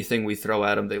anything we throw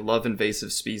at them. They love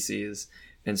invasive species.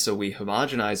 And so we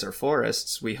homogenize our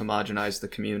forests, we homogenize the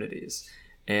communities.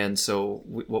 And so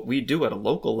what we do at a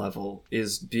local level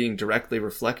is being directly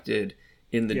reflected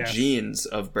in the genes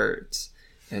of birds.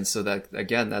 And so that,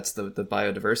 again, that's the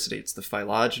biodiversity. It's the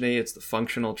phylogeny, it's the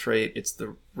functional trait, it's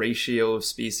the ratio of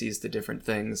species to different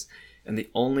things. And the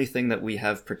only thing that we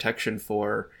have protection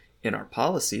for in our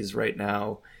policies right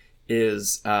now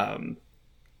is the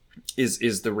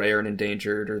rare and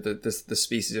endangered, or the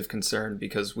species of concern,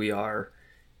 because we are,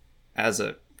 as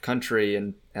a country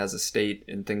and as a state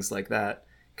and things like that,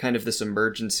 kind of this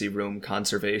emergency room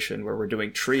conservation where we're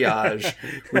doing triage.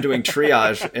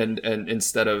 and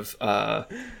instead of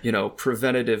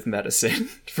preventative medicine,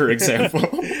 for example.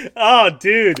 Oh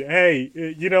dude, hey,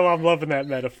 I'm loving that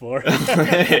metaphor.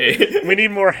 Hey. We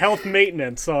need more health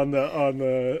maintenance on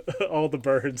the all the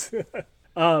birds.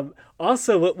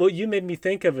 Also, what you made me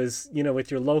think of is, with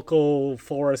your local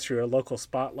forest or your local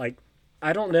spot, like,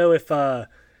 I don't know if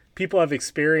people have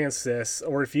experienced this,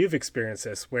 or if you've experienced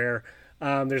this, where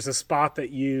there's a spot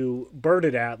that you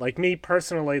birded at. Like me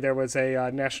personally, there was a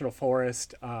national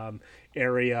forest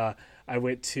area I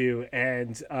went to,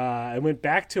 and I went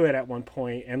back to it at one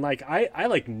point, and like I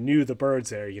like knew the birds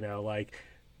there, like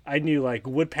I knew like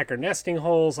woodpecker nesting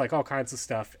holes, like all kinds of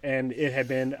stuff, and it had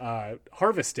been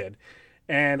harvested.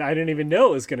 And I didn't even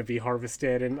know it was going to be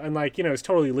harvested. And like, it's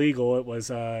totally legal. It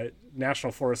was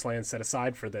national forest land set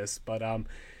aside for this. But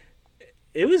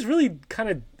it was really kind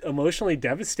of emotionally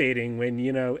devastating when,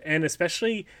 and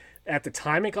especially at the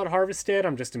time it got harvested,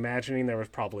 I'm just imagining there was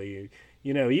probably,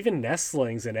 even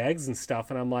nestlings and eggs and stuff.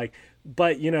 And I'm like,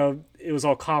 but, it was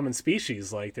all common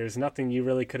species. Like there's nothing you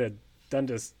really could have done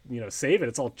to, save it.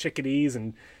 It's all chickadees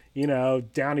and,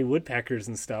 downy woodpeckers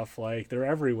and stuff. Like they're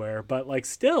everywhere. But like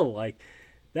still, like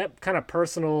that kind of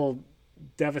personal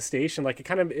devastation, like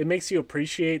it makes you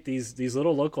appreciate these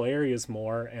little local areas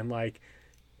more. And like,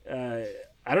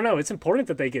 I don't know, it's important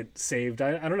that they get saved.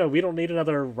 I don't know, we don't need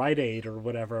another Rite Aid or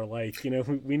whatever. Like,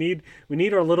 we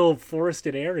need our little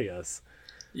forested areas.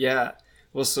 Yeah.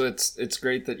 Well, so it's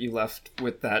great that you left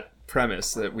with that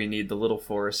premise that we need the little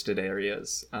forested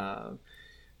areas.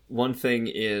 One thing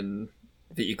in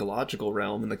the ecological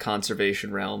realm and the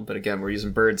conservation realm, but again, we're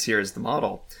using birds here as the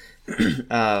model,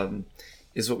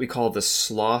 is what we call the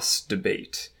SLOS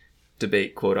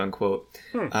debate, quote unquote.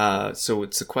 So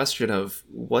it's a question of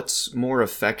what's more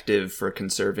effective for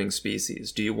conserving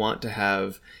species. Do you want to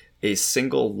have a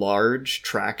single large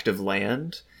tract of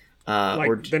land?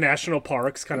 Or the national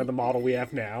parks, kind of the model we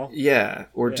have now. Yeah.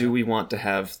 Or do we want to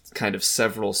have kind of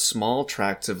several small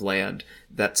tracts of land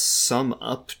that sum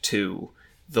up to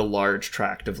the large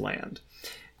tract of land?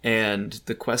 And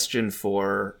the question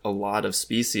for a lot of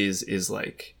species is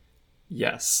like,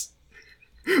 yes,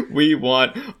 we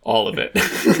want all of it.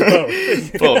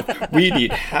 Both. We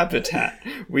need habitat.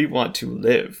 We want to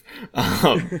live.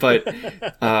 But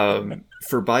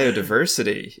for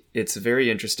biodiversity, it's a very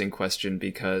interesting question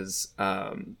because,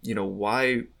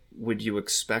 why would you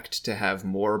expect to have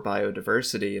more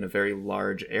biodiversity in a very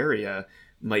large area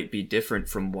might be different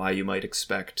from why you might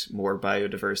expect more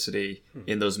biodiversity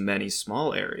in those many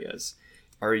small areas.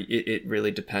 It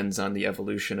really depends on the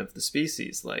evolution of the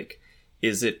species. Like,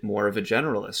 is it more of a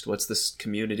generalist? What's this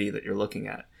community that you're looking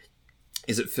at?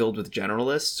 Is it filled with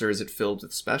generalists or is it filled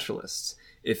with specialists?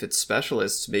 If it's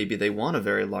specialists, maybe they want a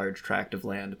very large tract of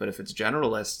land, but if it's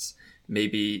generalists,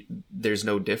 maybe there's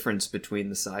no difference between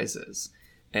the sizes.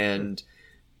 And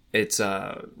it's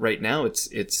right now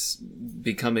it's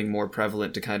becoming more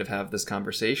prevalent to kind of have this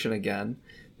conversation again,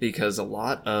 because a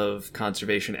lot of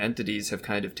conservation entities have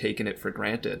kind of taken it for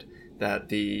granted that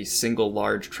the single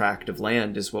large tract of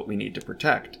land is what we need to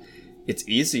protect. It's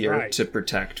easier to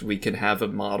protect. We can have a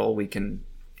model, we can,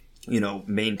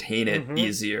 maintain it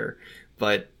easier.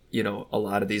 But, a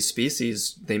lot of these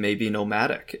species, they may be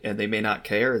nomadic and they may not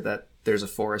care that there's a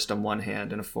forest on one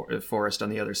hand and a forest on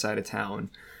the other side of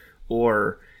town,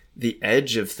 or the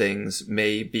edge of things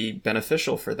may be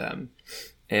beneficial for them.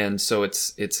 And so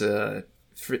it's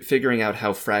figuring out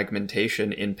how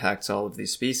fragmentation impacts all of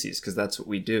these species, because that's what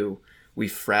we do. We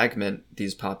fragment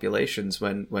these populations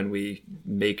when we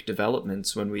make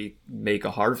developments, when we make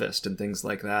a harvest and things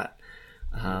like that.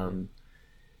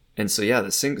 And so,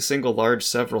 the single large,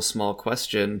 several small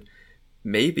question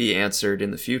may be answered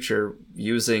in the future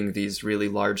using these really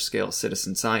large scale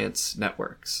citizen science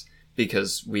networks,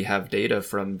 because we have data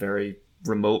from very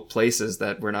remote places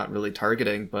that we're not really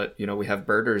targeting, but, we have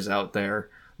birders out there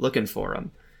looking for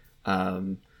them.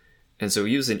 And so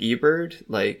using eBird,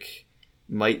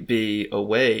 might be a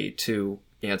way to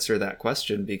answer that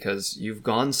question, because you've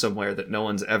gone somewhere that no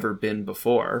one's ever been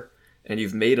before and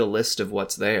you've made a list of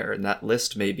what's there, and that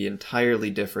list may be entirely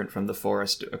different from the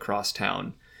forest across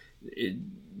town.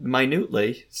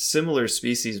 Minutely similar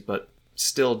species, but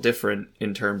still different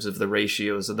in terms of the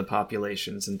ratios of the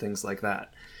populations and things like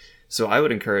that. So I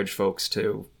would encourage folks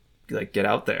to get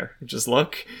out there, just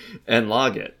look and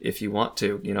log it if you want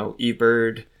to.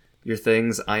 eBird, your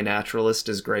things, iNaturalist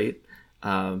is great.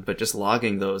 But just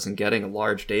logging those and getting a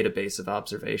large database of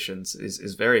observations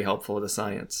is very helpful to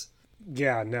science.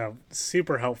 Yeah, no,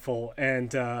 super helpful.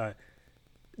 And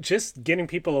just getting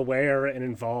people aware and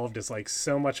involved is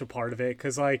so much a part of it.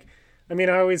 Because I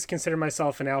always consider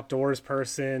myself an outdoors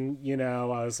person. I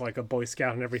was a Boy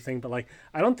Scout and everything. But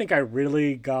I don't think I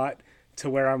really got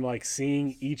to where I'm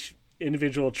seeing each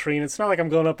individual tree, and it's not like I'm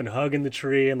going up and hugging the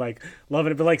tree and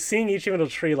loving it, but seeing each individual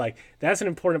tree, that's an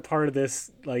important part of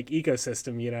this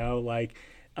ecosystem,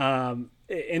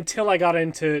 until I got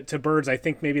into birds. I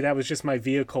think maybe that was just my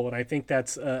vehicle, and I think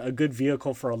that's a good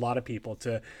vehicle for a lot of people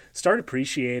to start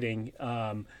appreciating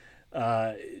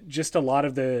just a lot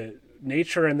of the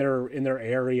nature in their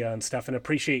area and stuff, and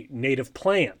appreciate native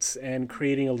plants and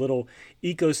creating a little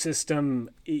ecosystem,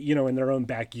 in their own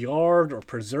backyard, or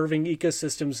preserving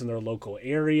ecosystems in their local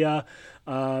area.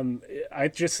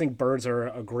 I just think birds are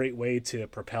a great way to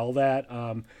propel that.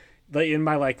 In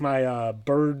my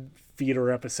bird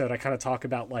feeder episode, I kind of talk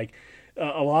about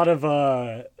a lot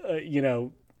of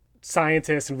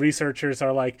scientists and researchers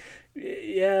are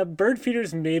bird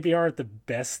feeders maybe aren't the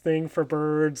best thing for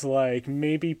birds,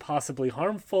 maybe possibly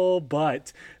harmful,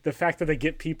 but the fact that they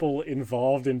get people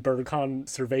involved in bird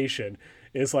conservation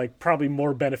is probably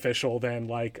more beneficial than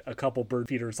a couple bird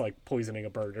feeders poisoning a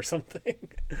bird or something.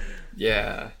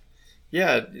 Yeah,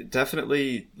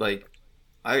 definitely.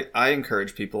 I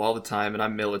encourage people all the time, and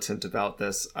I'm militant about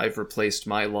this. I've replaced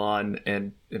my lawn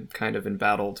and am kind of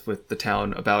embattled with the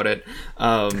town about it.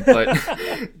 But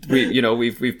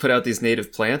we've put out these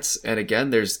native plants, and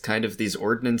again, there's kind of these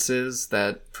ordinances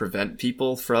that prevent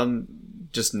people from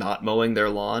just not mowing their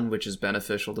lawn, which is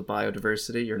beneficial to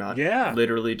biodiversity. You're not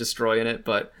literally destroying it,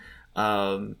 but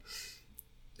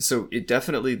so it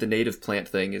definitely, the native plant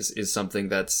thing is something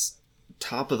that's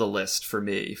top of the list for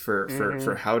me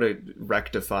for how to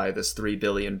rectify this 3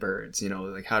 billion birds,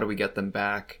 like how do we get them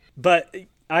back? But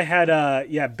I had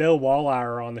Bill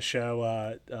Wallauer on the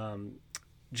show,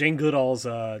 Jane Goodall's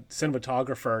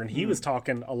cinematographer, and he was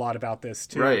talking a lot about this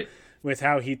too, right, with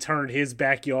how he turned his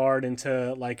backyard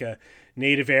into like a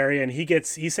native area, and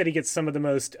he said he gets some of the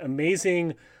most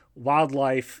amazing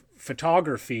wildlife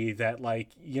photography that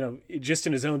just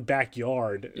in his own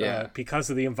backyard, because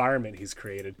of the environment he's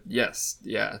created. Yes,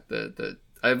 yeah.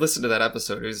 I listened to that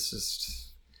episode. It was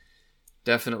just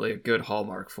definitely a good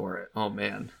hallmark for it. Oh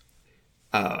man.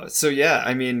 So yeah,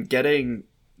 I mean, getting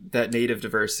that native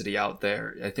diversity out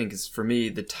there, I think, is for me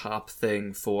the top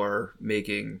thing for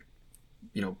making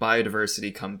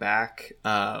biodiversity come back,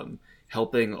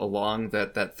 helping along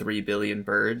that 3 billion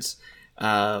birds.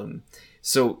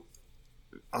 So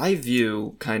I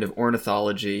view kind of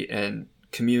ornithology and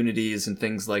communities and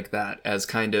things like that as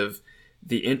kind of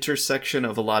the intersection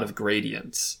of a lot of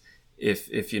gradients,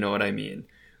 if you know what I mean.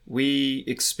 We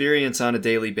experience on a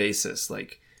daily basis,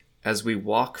 like as we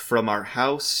walk from our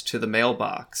house to the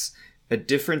mailbox, a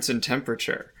difference in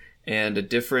temperature and a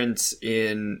difference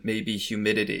in maybe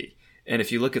humidity. And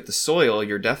if you look at the soil,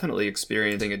 you're definitely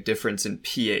experiencing a difference in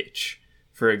pH,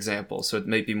 for example. So it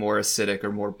may be more acidic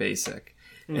or more basic.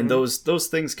 And those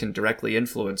things can directly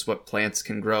influence what plants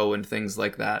can grow and things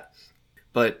like that.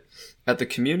 But at the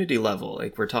community level,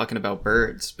 like we're talking about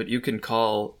birds, but you can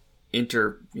call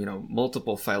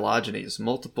multiple phylogenies,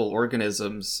 multiple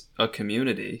organisms, a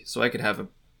community. So I could have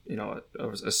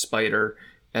a spider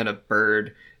and a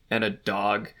bird and a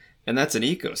dog, and that's an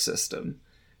ecosystem.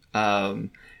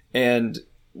 And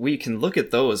we can look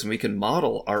at those and we can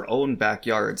model our own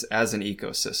backyards as an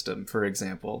ecosystem, for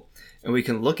example, and we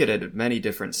can look at it at many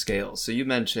different scales. So you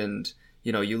mentioned,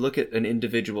 you look at an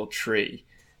individual tree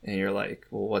and you're like,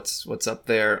 well, what's up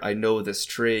there? I know this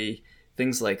tree,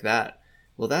 things like that.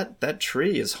 Well, that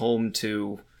tree is home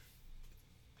to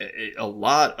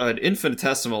an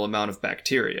infinitesimal amount of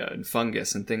bacteria and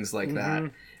fungus and things like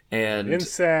that. And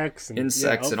insects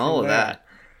and all of that.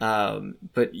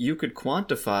 But you could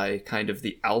quantify kind of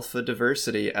the alpha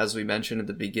diversity, as we mentioned at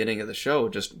the beginning of the show,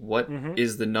 just what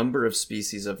is the number of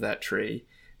species of that tree,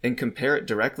 and compare it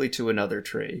directly to another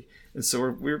tree. And so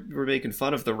we're making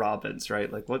fun of the robins,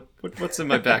 right? Like what's in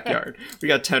my backyard? We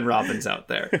got 10 robins out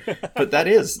there. But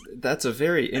that's a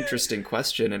very interesting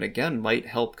question, and again might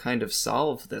help kind of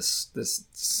solve this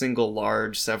single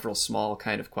large, several small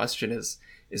kind of question is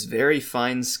very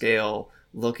fine scale,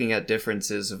 looking at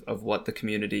differences of what the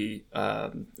community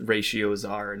ratios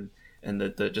are and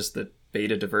the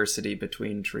beta diversity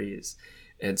between trees.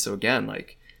 And so again,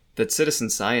 like that citizen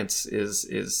science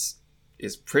is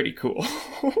pretty cool.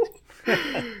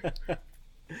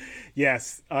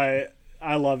 Yes, I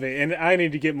love it, and I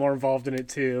need to get more involved in it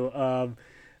too. I've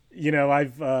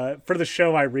for the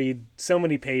show I read so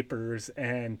many papers,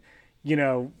 and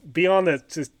beyond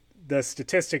the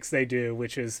statistics they do,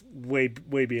 which is way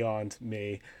beyond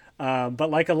me. But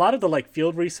like a lot of the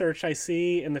field research I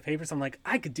see in the papers, I'm like,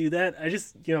 I could do that. I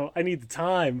just, I need the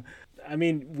time. I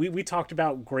mean, we talked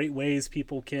about great ways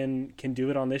people can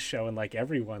do it on this show, and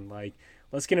everyone,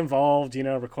 let's get involved,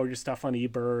 record your stuff on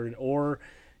eBird, or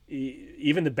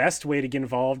even the best way to get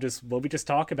involved is what we just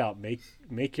talked about.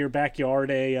 Make your backyard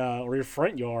or your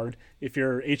front yard, if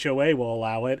your HOA will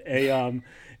allow it, an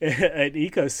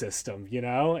ecosystem,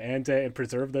 and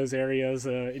preserve those areas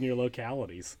in your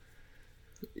localities.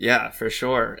 Yeah, for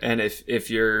sure. And if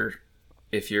you're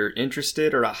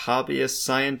interested, or a hobbyist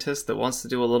scientist that wants to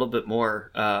do a little bit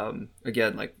more,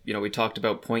 again, we talked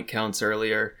about point counts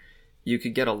earlier, you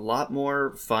could get a lot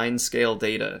more fine scale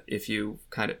data if you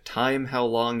kind of time how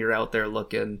long you're out there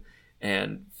looking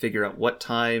and figure out what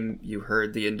time you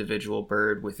heard the individual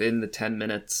bird within the 10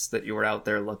 minutes that you were out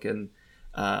there looking.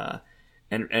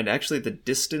 And actually the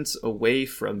distance away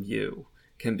from you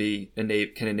can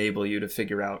enable you to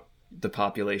figure out the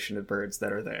population of birds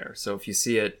that are there. So if you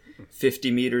see it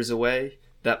 50 meters away,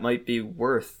 that might be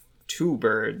worth 2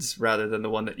 birds rather than the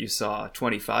one that you saw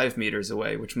 25 meters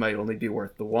away, which might only be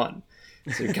worth the one.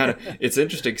 So you it's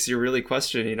interesting because you're really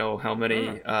questioning, how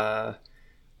many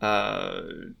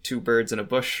two birds in a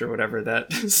bush or whatever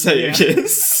that saying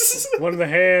is. One in the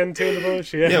hand, two in the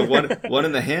bush. Yeah, yeah, one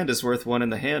in the hand is worth one in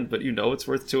the hand, but it's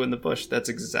worth two in the bush. That's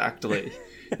exactly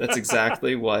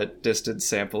what distance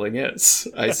sampling is,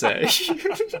 I say.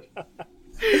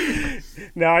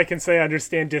 Now I can say I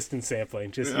understand distance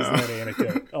sampling, just using that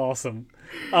anecdote. Awesome.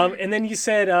 And then you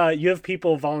said you have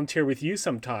people volunteer with you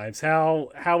sometimes.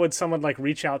 How would someone like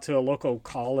reach out to a local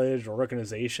college or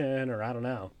organization, or I don't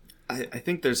know? I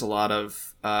think there's a lot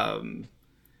of I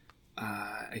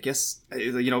guess I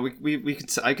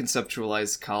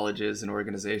conceptualize colleges and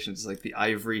organizations like the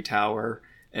ivory tower,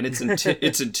 and it's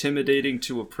it's intimidating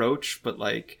to approach, but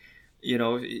like,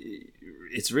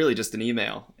 it's really just an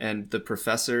email, and the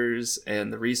professors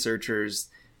and the researchers,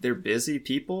 they're busy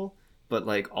people, but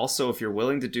like also if you're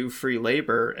willing to do free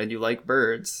labor and you like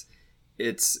birds,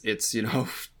 it's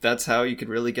that's how you could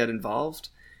really get involved.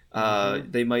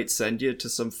 They might send you to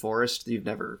some forest they've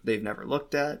never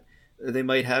looked at. They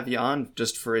might have you on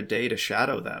just for a day to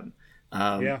shadow them.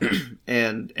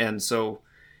 And so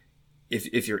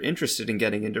if you're interested in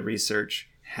getting into research,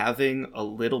 having a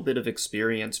little bit of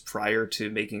experience prior to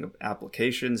making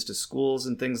applications to schools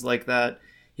and things like that,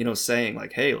 saying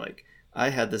like, hey, like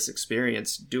I had this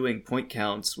experience doing point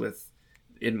counts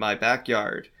in my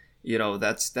backyard,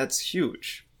 that's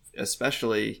huge,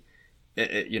 especially,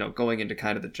 going into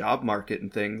kind of the job market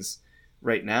and things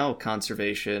right now.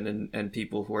 Conservation and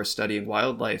people who are studying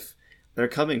wildlife, they're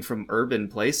coming from urban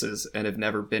places and have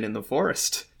never been in the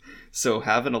forest. So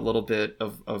having a little bit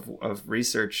of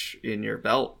research in your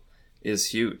belt is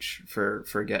huge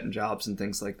for getting jobs and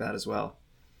things like that as well.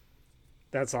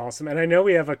 That's awesome. And I know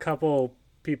we have a couple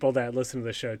people that listen to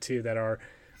the show too that are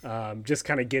just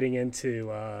kind of getting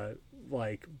into are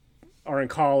in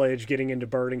college, getting into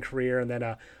birding career, and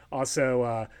then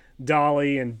also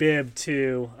Dolly and Bib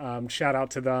too. Shout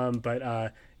out to them.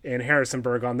 But in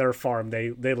Harrisonburg on their farm,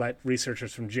 they let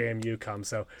researchers from JMU come.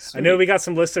 So sweet. I know we got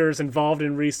some listeners involved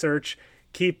in research.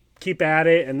 Keep at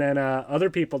it, and then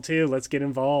other people too. Let's get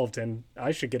involved, and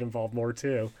I should get involved more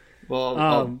too.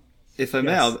 Well, if I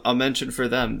may, I'll mention for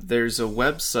them. There's a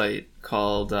website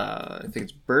called I think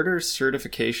it's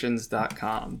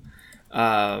birdercertifications.com,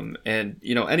 and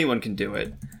anyone can do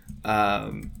it,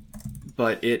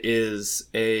 but it is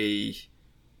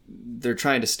they're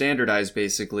trying to standardize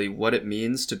basically what it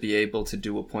means to be able to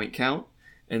do a point count.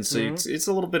 And so it's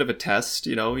a little bit of a test,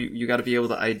 you got to be able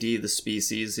to ID the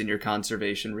species in your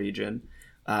conservation region.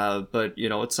 But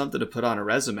it's something to put on a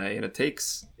resume, and it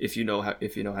takes, if you know how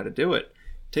to do it,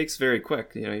 takes very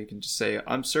quick. You can just say,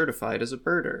 I'm certified as a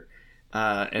birder.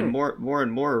 And more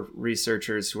and more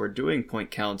researchers who are doing point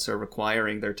counts are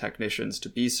requiring their technicians to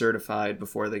be certified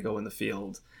before they go in the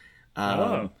field.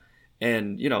 And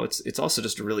it's also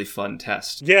just a really fun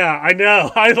test. Yeah, I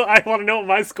know. I want to know what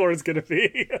my score is going to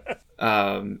be.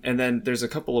 And then there's a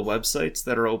couple of websites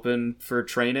that are open for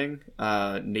training.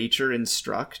 Nature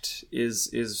Instruct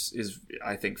is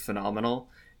I think phenomenal.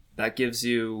 That gives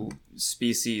you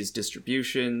species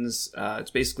distributions.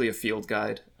 It's basically a field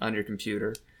guide on your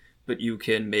computer, but you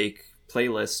can make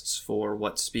playlists for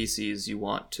what species you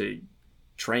want to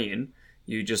train.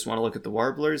 You just want to look at the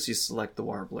warblers, you select the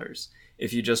warblers.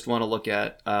 If you just want to look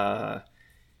at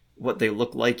what they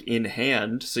look like in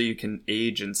hand, so you can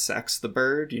age and sex the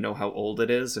bird, how old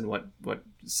it is and what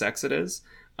sex it is.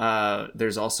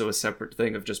 There's also a separate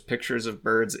thing of just pictures of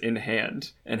birds in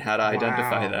hand and how to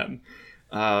identify them.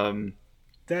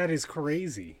 That is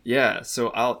crazy. Yeah, so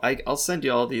I'll send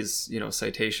you all these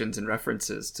citations and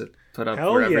references to put up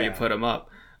wherever you put them up.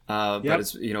 But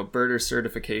it's Birder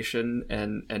Certification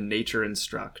and Nature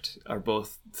Instruct are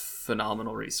both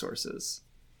phenomenal resources.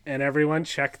 And everyone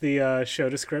check the show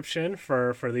description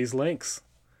for these links.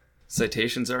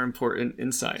 Citations are important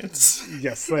in science.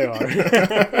 Yes, they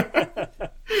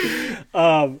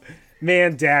are.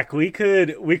 Man, Dack, we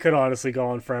could honestly go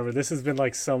on forever. This has been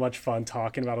like so much fun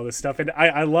talking about all this stuff, and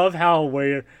I love how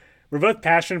we're both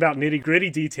passionate about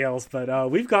nitty-gritty details, but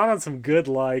we've gone on some good,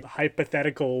 like,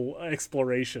 hypothetical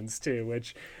explorations, too,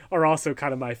 which are also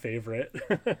kind of my favorite.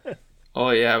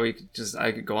 Oh, yeah,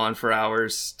 I could go on for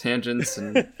hours, tangents,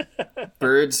 and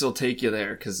birds will take you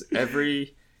there, because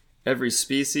every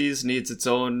species needs its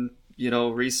own,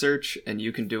 research, and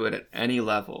you can do it at any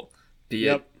level.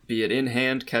 Be it in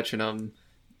hand, catching them,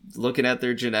 looking at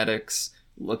their genetics,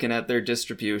 looking at their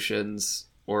distributions,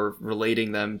 or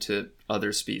relating them to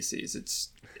other species.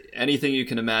 It's anything you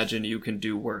can imagine, you can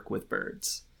do work with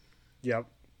birds. Yep,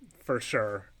 for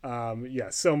sure.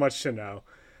 So much to know.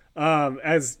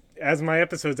 As my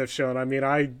episodes have shown, I mean,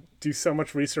 I do so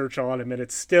much research on them, and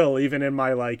it's still, even in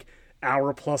my like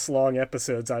hour plus long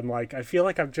episodes, I'm like, I feel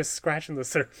like I'm just scratching the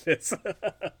surface.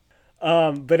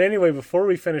 But anyway, before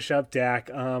we finish up, Dack,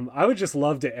 I would just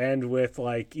love to end with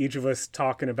like each of us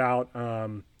talking about,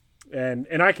 and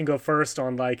I can go first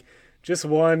on like just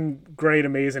one great,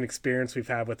 amazing experience we've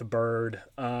had with a bird.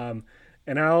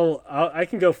 And I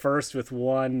can go first with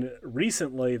one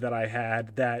recently that I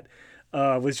had that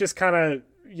was just kind of,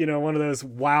 one of those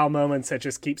wow moments that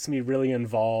just keeps me really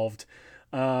involved.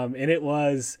 And it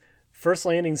was First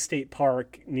Landing State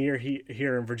Park near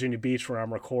here in Virginia Beach where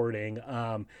I'm recording.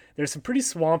 There's some pretty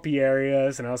swampy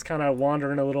areas, and I was kind of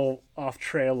wandering a little off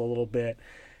trail a little bit.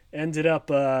 Ended up,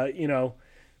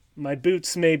 my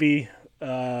boots maybe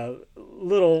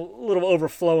little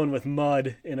overflowing with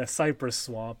mud in a cypress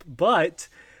swamp, but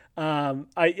I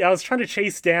was trying to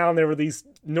chase down. There were these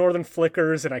northern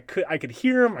flickers, and I could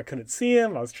hear them. I couldn't see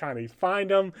them. I was trying to find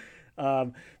them.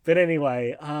 But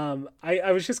anyway,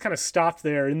 I was just kind of stopped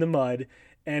there in the mud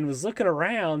and was looking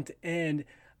around, and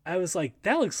I was like,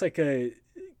 that looks like a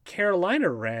Carolina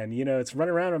wren. It's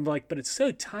running around. I'm like, but it's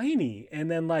so tiny.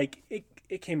 And then like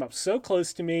it came up so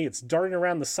close to me. It's darting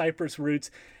around the cypress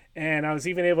roots. And I was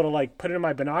even able to like put it in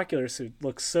my binoculars so it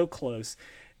looks so close.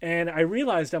 And I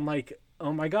realized, I'm like,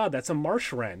 oh my God, that's a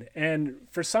marsh wren. And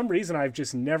for some reason, I've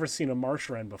just never seen a marsh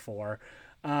wren before.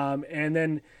 And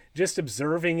then just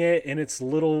observing it and its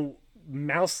little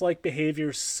mouse-like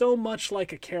behavior, so much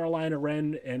like a Carolina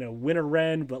wren and a winter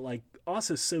wren, but like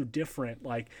also so different.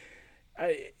 Like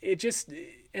this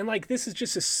is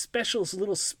just a special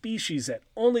little species that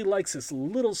only likes this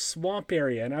little swamp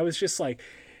area. And I was just like,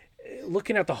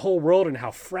 looking at the whole world and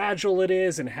how fragile it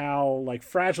is and how like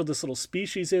fragile this little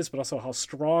species is, but also how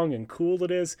strong and cool it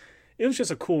is. It was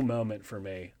just a cool moment for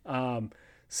me.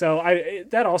 So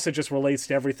that also just relates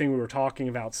to everything we were talking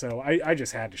about. So I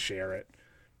just had to share it.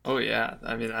 Oh yeah.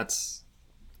 I mean, it's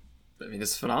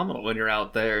phenomenal when you're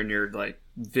out there and you're like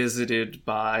visited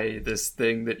by this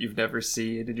thing that you've never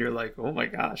seen, and you're like, oh my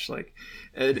gosh, like,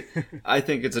 and I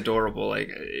think it's adorable. Like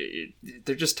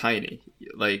they're just tiny.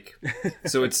 Like,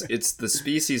 so it's the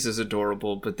species is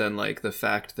adorable, but then like the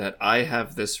fact that I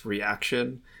have this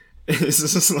reaction is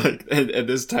just like, and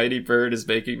this tiny bird is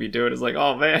making me do it is like,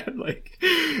 oh man, like,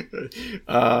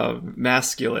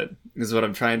 masculine is what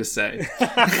I'm trying to say.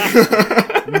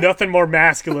 Nothing more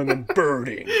masculine than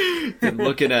birding. And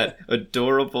looking at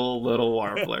adorable little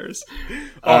warblers.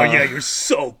 Oh yeah, you're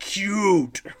so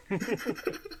cute.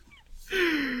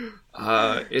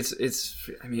 I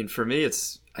mean, for me,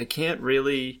 I can't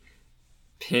really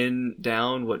pin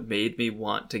down what made me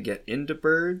want to get into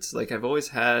birds. Like, I've always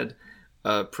had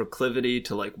a proclivity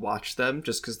to like watch them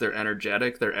just because they're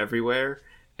energetic, they're everywhere.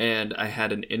 And I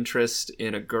had an interest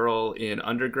in a girl in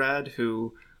undergrad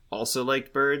who also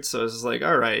liked birds, so I was just like,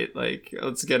 all right, like,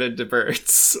 let's get into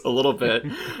birds a little bit.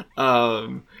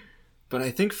 But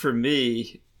I think for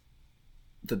me,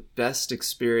 the best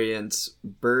experience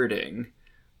birding,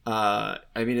 I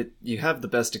mean, you have the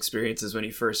best experiences when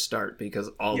you first start because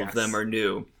all of them are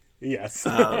new. Yes.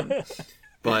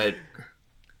 But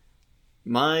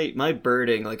my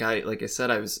birding, like I said,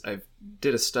 I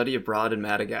did a study abroad in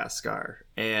Madagascar,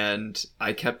 and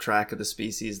I kept track of the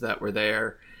species that were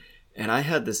there. And I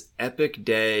had this epic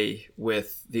day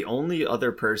with the only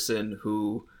other person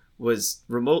who was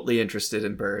remotely interested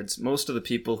in birds. Most of the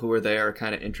people who were there are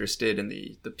kind of interested in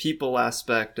the people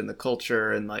aspect and the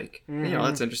culture, and like,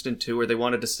 that's interesting too, or they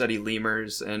wanted to study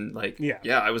lemurs. And like,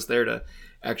 I was there to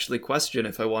actually question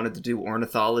if I wanted to do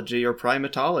ornithology or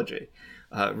primatology.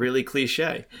 Really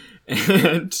cliche.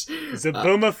 And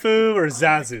Zaboomafoo or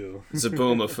Zazu?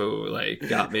 Zaboomafoo, like,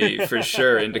 got me for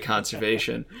sure into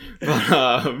conservation.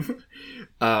 But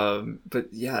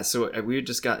yeah, so we had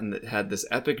just had this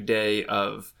epic day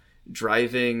of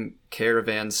driving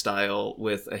caravan style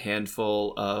with a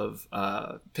handful of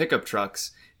pickup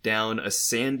trucks down a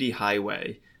sandy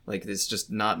highway. Like, it's just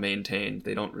not maintained.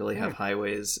 They don't really have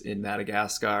highways in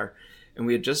Madagascar. And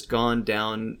we had just gone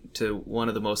down to one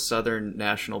of the most southern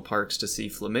national parks to see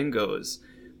flamingos.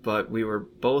 But we were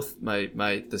both,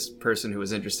 this person who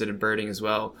was interested in birding as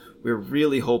well, we were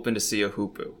really hoping to see a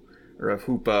hoopoe or a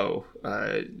hoopoe.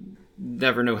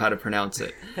 Never knew how to pronounce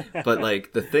it. But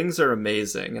like, the things are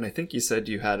amazing. And I think you said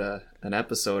you had an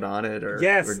episode on it, or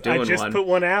yes, or doing I just one. put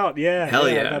one out. Yeah. Hell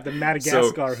yeah. About the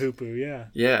Madagascar hoopoe. Yeah.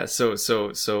 Yeah. So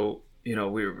we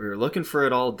were looking for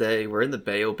it all day. We're in the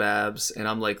baobabs, and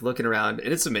I'm like looking around,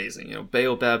 and it's amazing.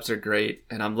 Baobabs are great,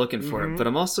 and I'm looking for it. But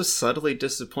I'm also subtly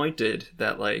disappointed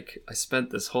that like I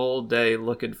spent this whole day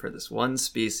looking for this one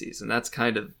species, and that's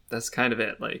kind of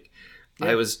it. Like,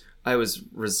 I was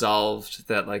resolved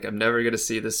that like I'm never gonna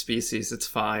see this species. It's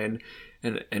fine.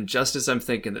 And just as I'm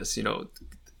thinking this,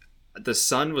 the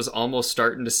sun was almost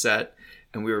starting to set,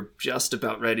 and we were just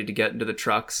about ready to get into the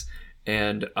trucks,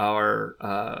 and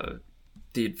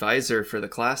the advisor for the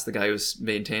class, the guy who's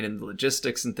maintaining the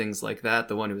logistics and things like that,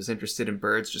 the one who was interested in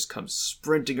birds, just comes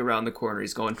sprinting around the corner.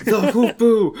 He's going, "The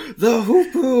hoopoo! The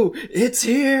hoopoo! It's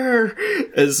here!"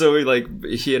 And so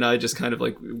he and I just kind of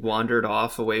like wandered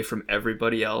off away from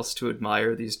everybody else to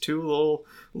admire these two little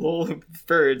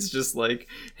birds just like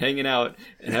hanging out.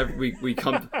 And we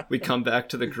come back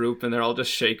to the group, and they're all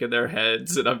just shaking their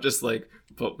heads, and I'm just like,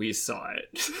 "But we saw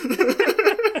it."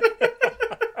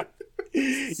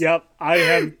 Yep, I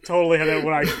have totally had that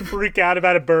when I freak out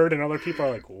about a bird and other people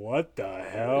are like, "What the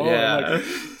hell?" Yeah. I'm like,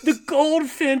 the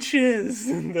goldfinches!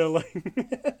 And they're like,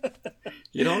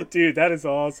 dude, that is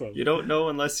awesome. You don't know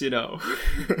unless you know.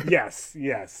 Yes.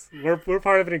 We're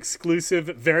part of an exclusive,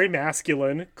 very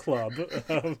masculine club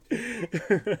of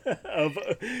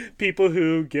people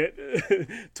who get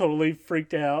totally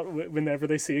freaked out whenever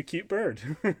they see a cute bird.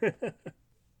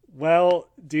 Well,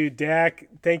 dude, Dack,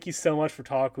 thank you so much for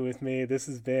talking with me. This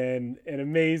has been an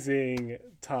amazing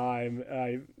time.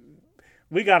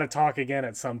 We got to talk again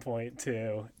at some point,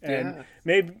 too. And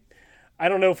maybe, I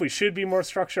don't know if we should be more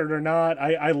structured or not.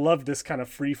 I love this kind of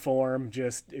free form,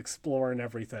 just exploring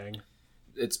everything.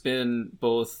 It's been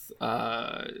both,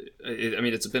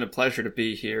 it's been a pleasure to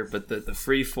be here, but the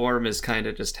free form is kind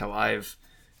of just how I've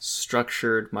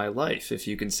structured my life, if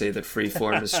you can say that free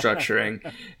form is structuring.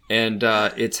 And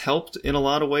it's helped in a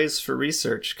lot of ways for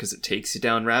research because it takes you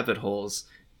down rabbit holes.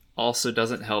 Also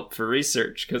doesn't help for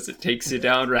research because it takes you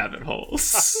down rabbit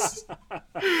holes.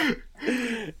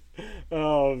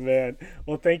 Oh man,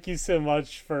 well, thank you so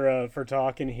much for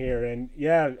talking here. And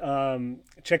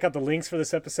check out the links for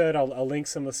this episode. I'll link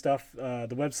some of the stuff,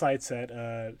 the websites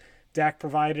that Dack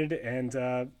provided, and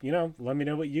let me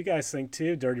know what you guys think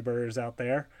too, Dirty Birders out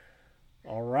there.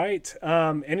 All right.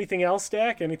 Anything else,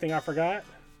 Dack? Anything I forgot?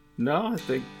 No,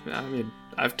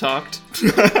 I've talked.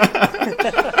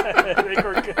 I think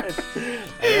we're good.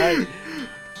 All right.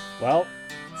 Well,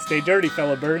 stay dirty,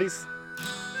 fellow birdies.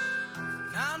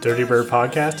 Dirty Bird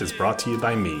Podcast is brought to you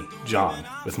by me, John,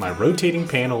 with my rotating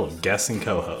panel of guests and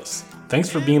co-hosts. Thanks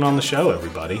for being on the show,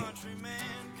 everybody.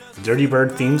 The Dirty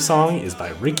Bird theme song is by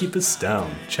Ricky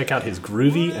Pistone. Check out his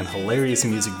groovy and hilarious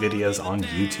music videos on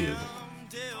YouTube.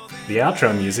 The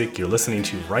outro music you're listening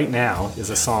to right now is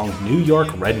a song New York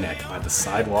Redneck by the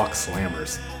Sidewalk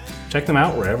Slammers. Check them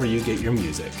out wherever you get your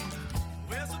music.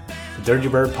 The Dirty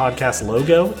Bird Podcast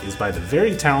logo is by the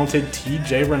very talented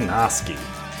TJ Ranoski.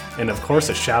 And of course,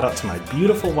 a shout out to my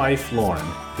beautiful wife, Lauren,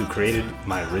 who created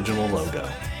my original logo.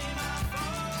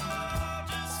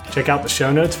 Check out the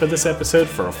show notes for this episode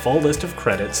for a full list of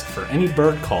credits for any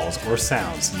bird calls or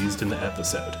sounds used in the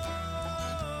episode.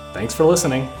 Thanks for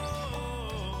listening.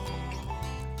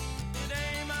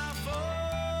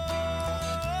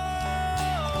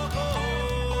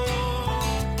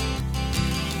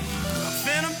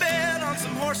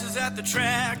 At the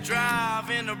track, drive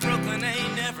into Brooklyn,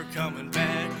 ain't never coming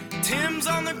back. Tim's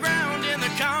on the ground in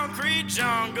the concrete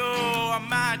jungle. I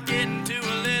might get into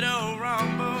a little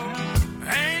rumble.